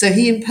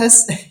he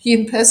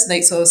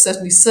impersonates, or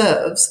certainly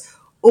serves,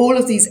 all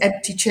of these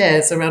empty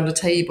chairs around a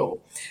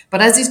table.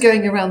 But as he's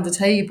going around the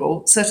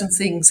table, certain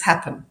things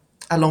happen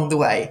along the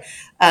way.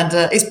 And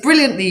it's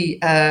brilliantly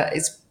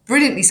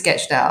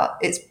sketched out.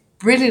 It's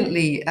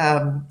brilliantly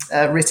well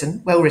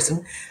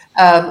written,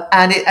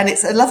 and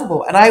it's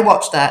lovable. And I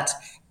watch that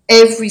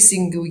every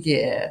single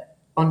year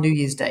on New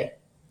Year's Day.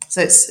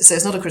 So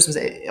it's not a Christmas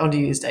on New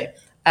Year's Day,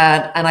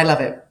 and I love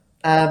it.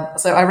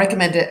 So I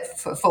recommend it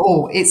for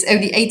all. It's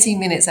only 18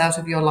 minutes out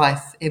of your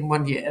life in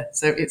 1 year,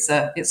 so it's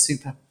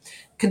super.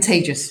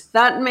 Contagious.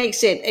 That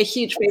makes it a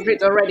huge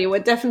favorite already. We're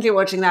definitely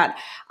watching that.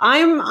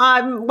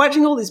 I'm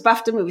watching all these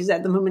BAFTA movies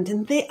at the moment,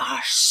 and they are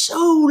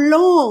so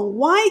long.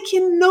 Why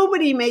can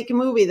nobody make a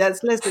movie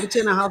that's less than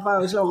 2.5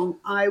 hours long?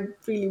 I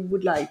really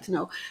would like to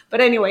know.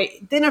 But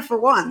anyway, Dinner for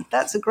One,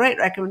 that's a great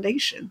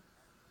recommendation.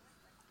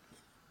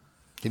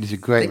 It is a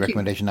great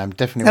recommendation. I'm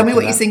definitely. Tell me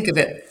what you think of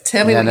it.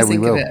 Tell me what you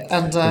think of it,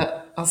 and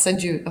I'll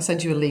send you a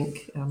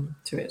link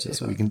to it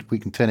as well. We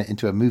can turn it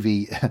into a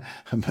movie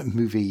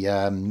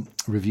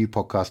review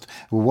podcast.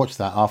 We'll watch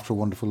that, After a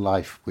Wonderful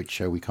Life, which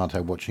we can't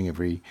help watching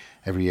every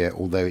year,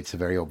 although it's a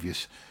very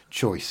obvious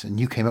choice. And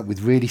you came up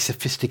with really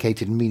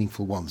sophisticated and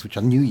meaningful ones, which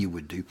I knew you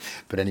would do.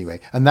 But anyway,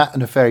 and that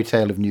and A Fairy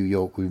Tale of New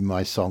York with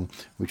my song,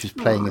 which is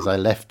playing as I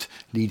left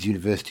Leeds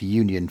University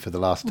Union for the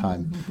last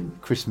time,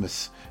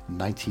 Christmas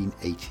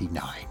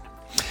 1989.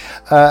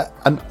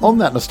 And on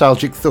that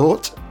nostalgic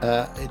thought,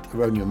 it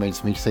only remains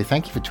for me to say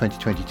thank you for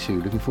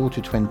 2022. Looking forward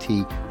to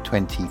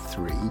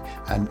 2023.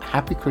 And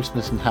happy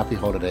Christmas and happy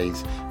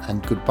holidays.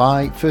 And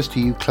goodbye first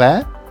to you,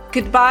 Claire.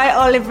 Goodbye,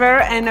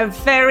 Oliver, and a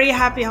very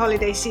happy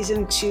holiday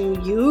season to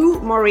you,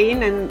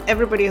 Maureen, and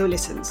everybody who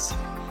listens.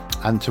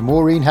 And to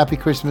Maureen, happy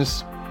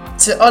Christmas.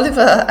 To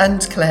Oliver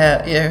and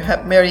Claire,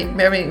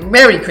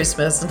 Merry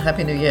Christmas and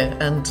Happy New Year,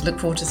 and look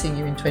forward to seeing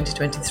you in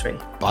 2023.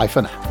 Bye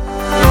for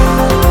now.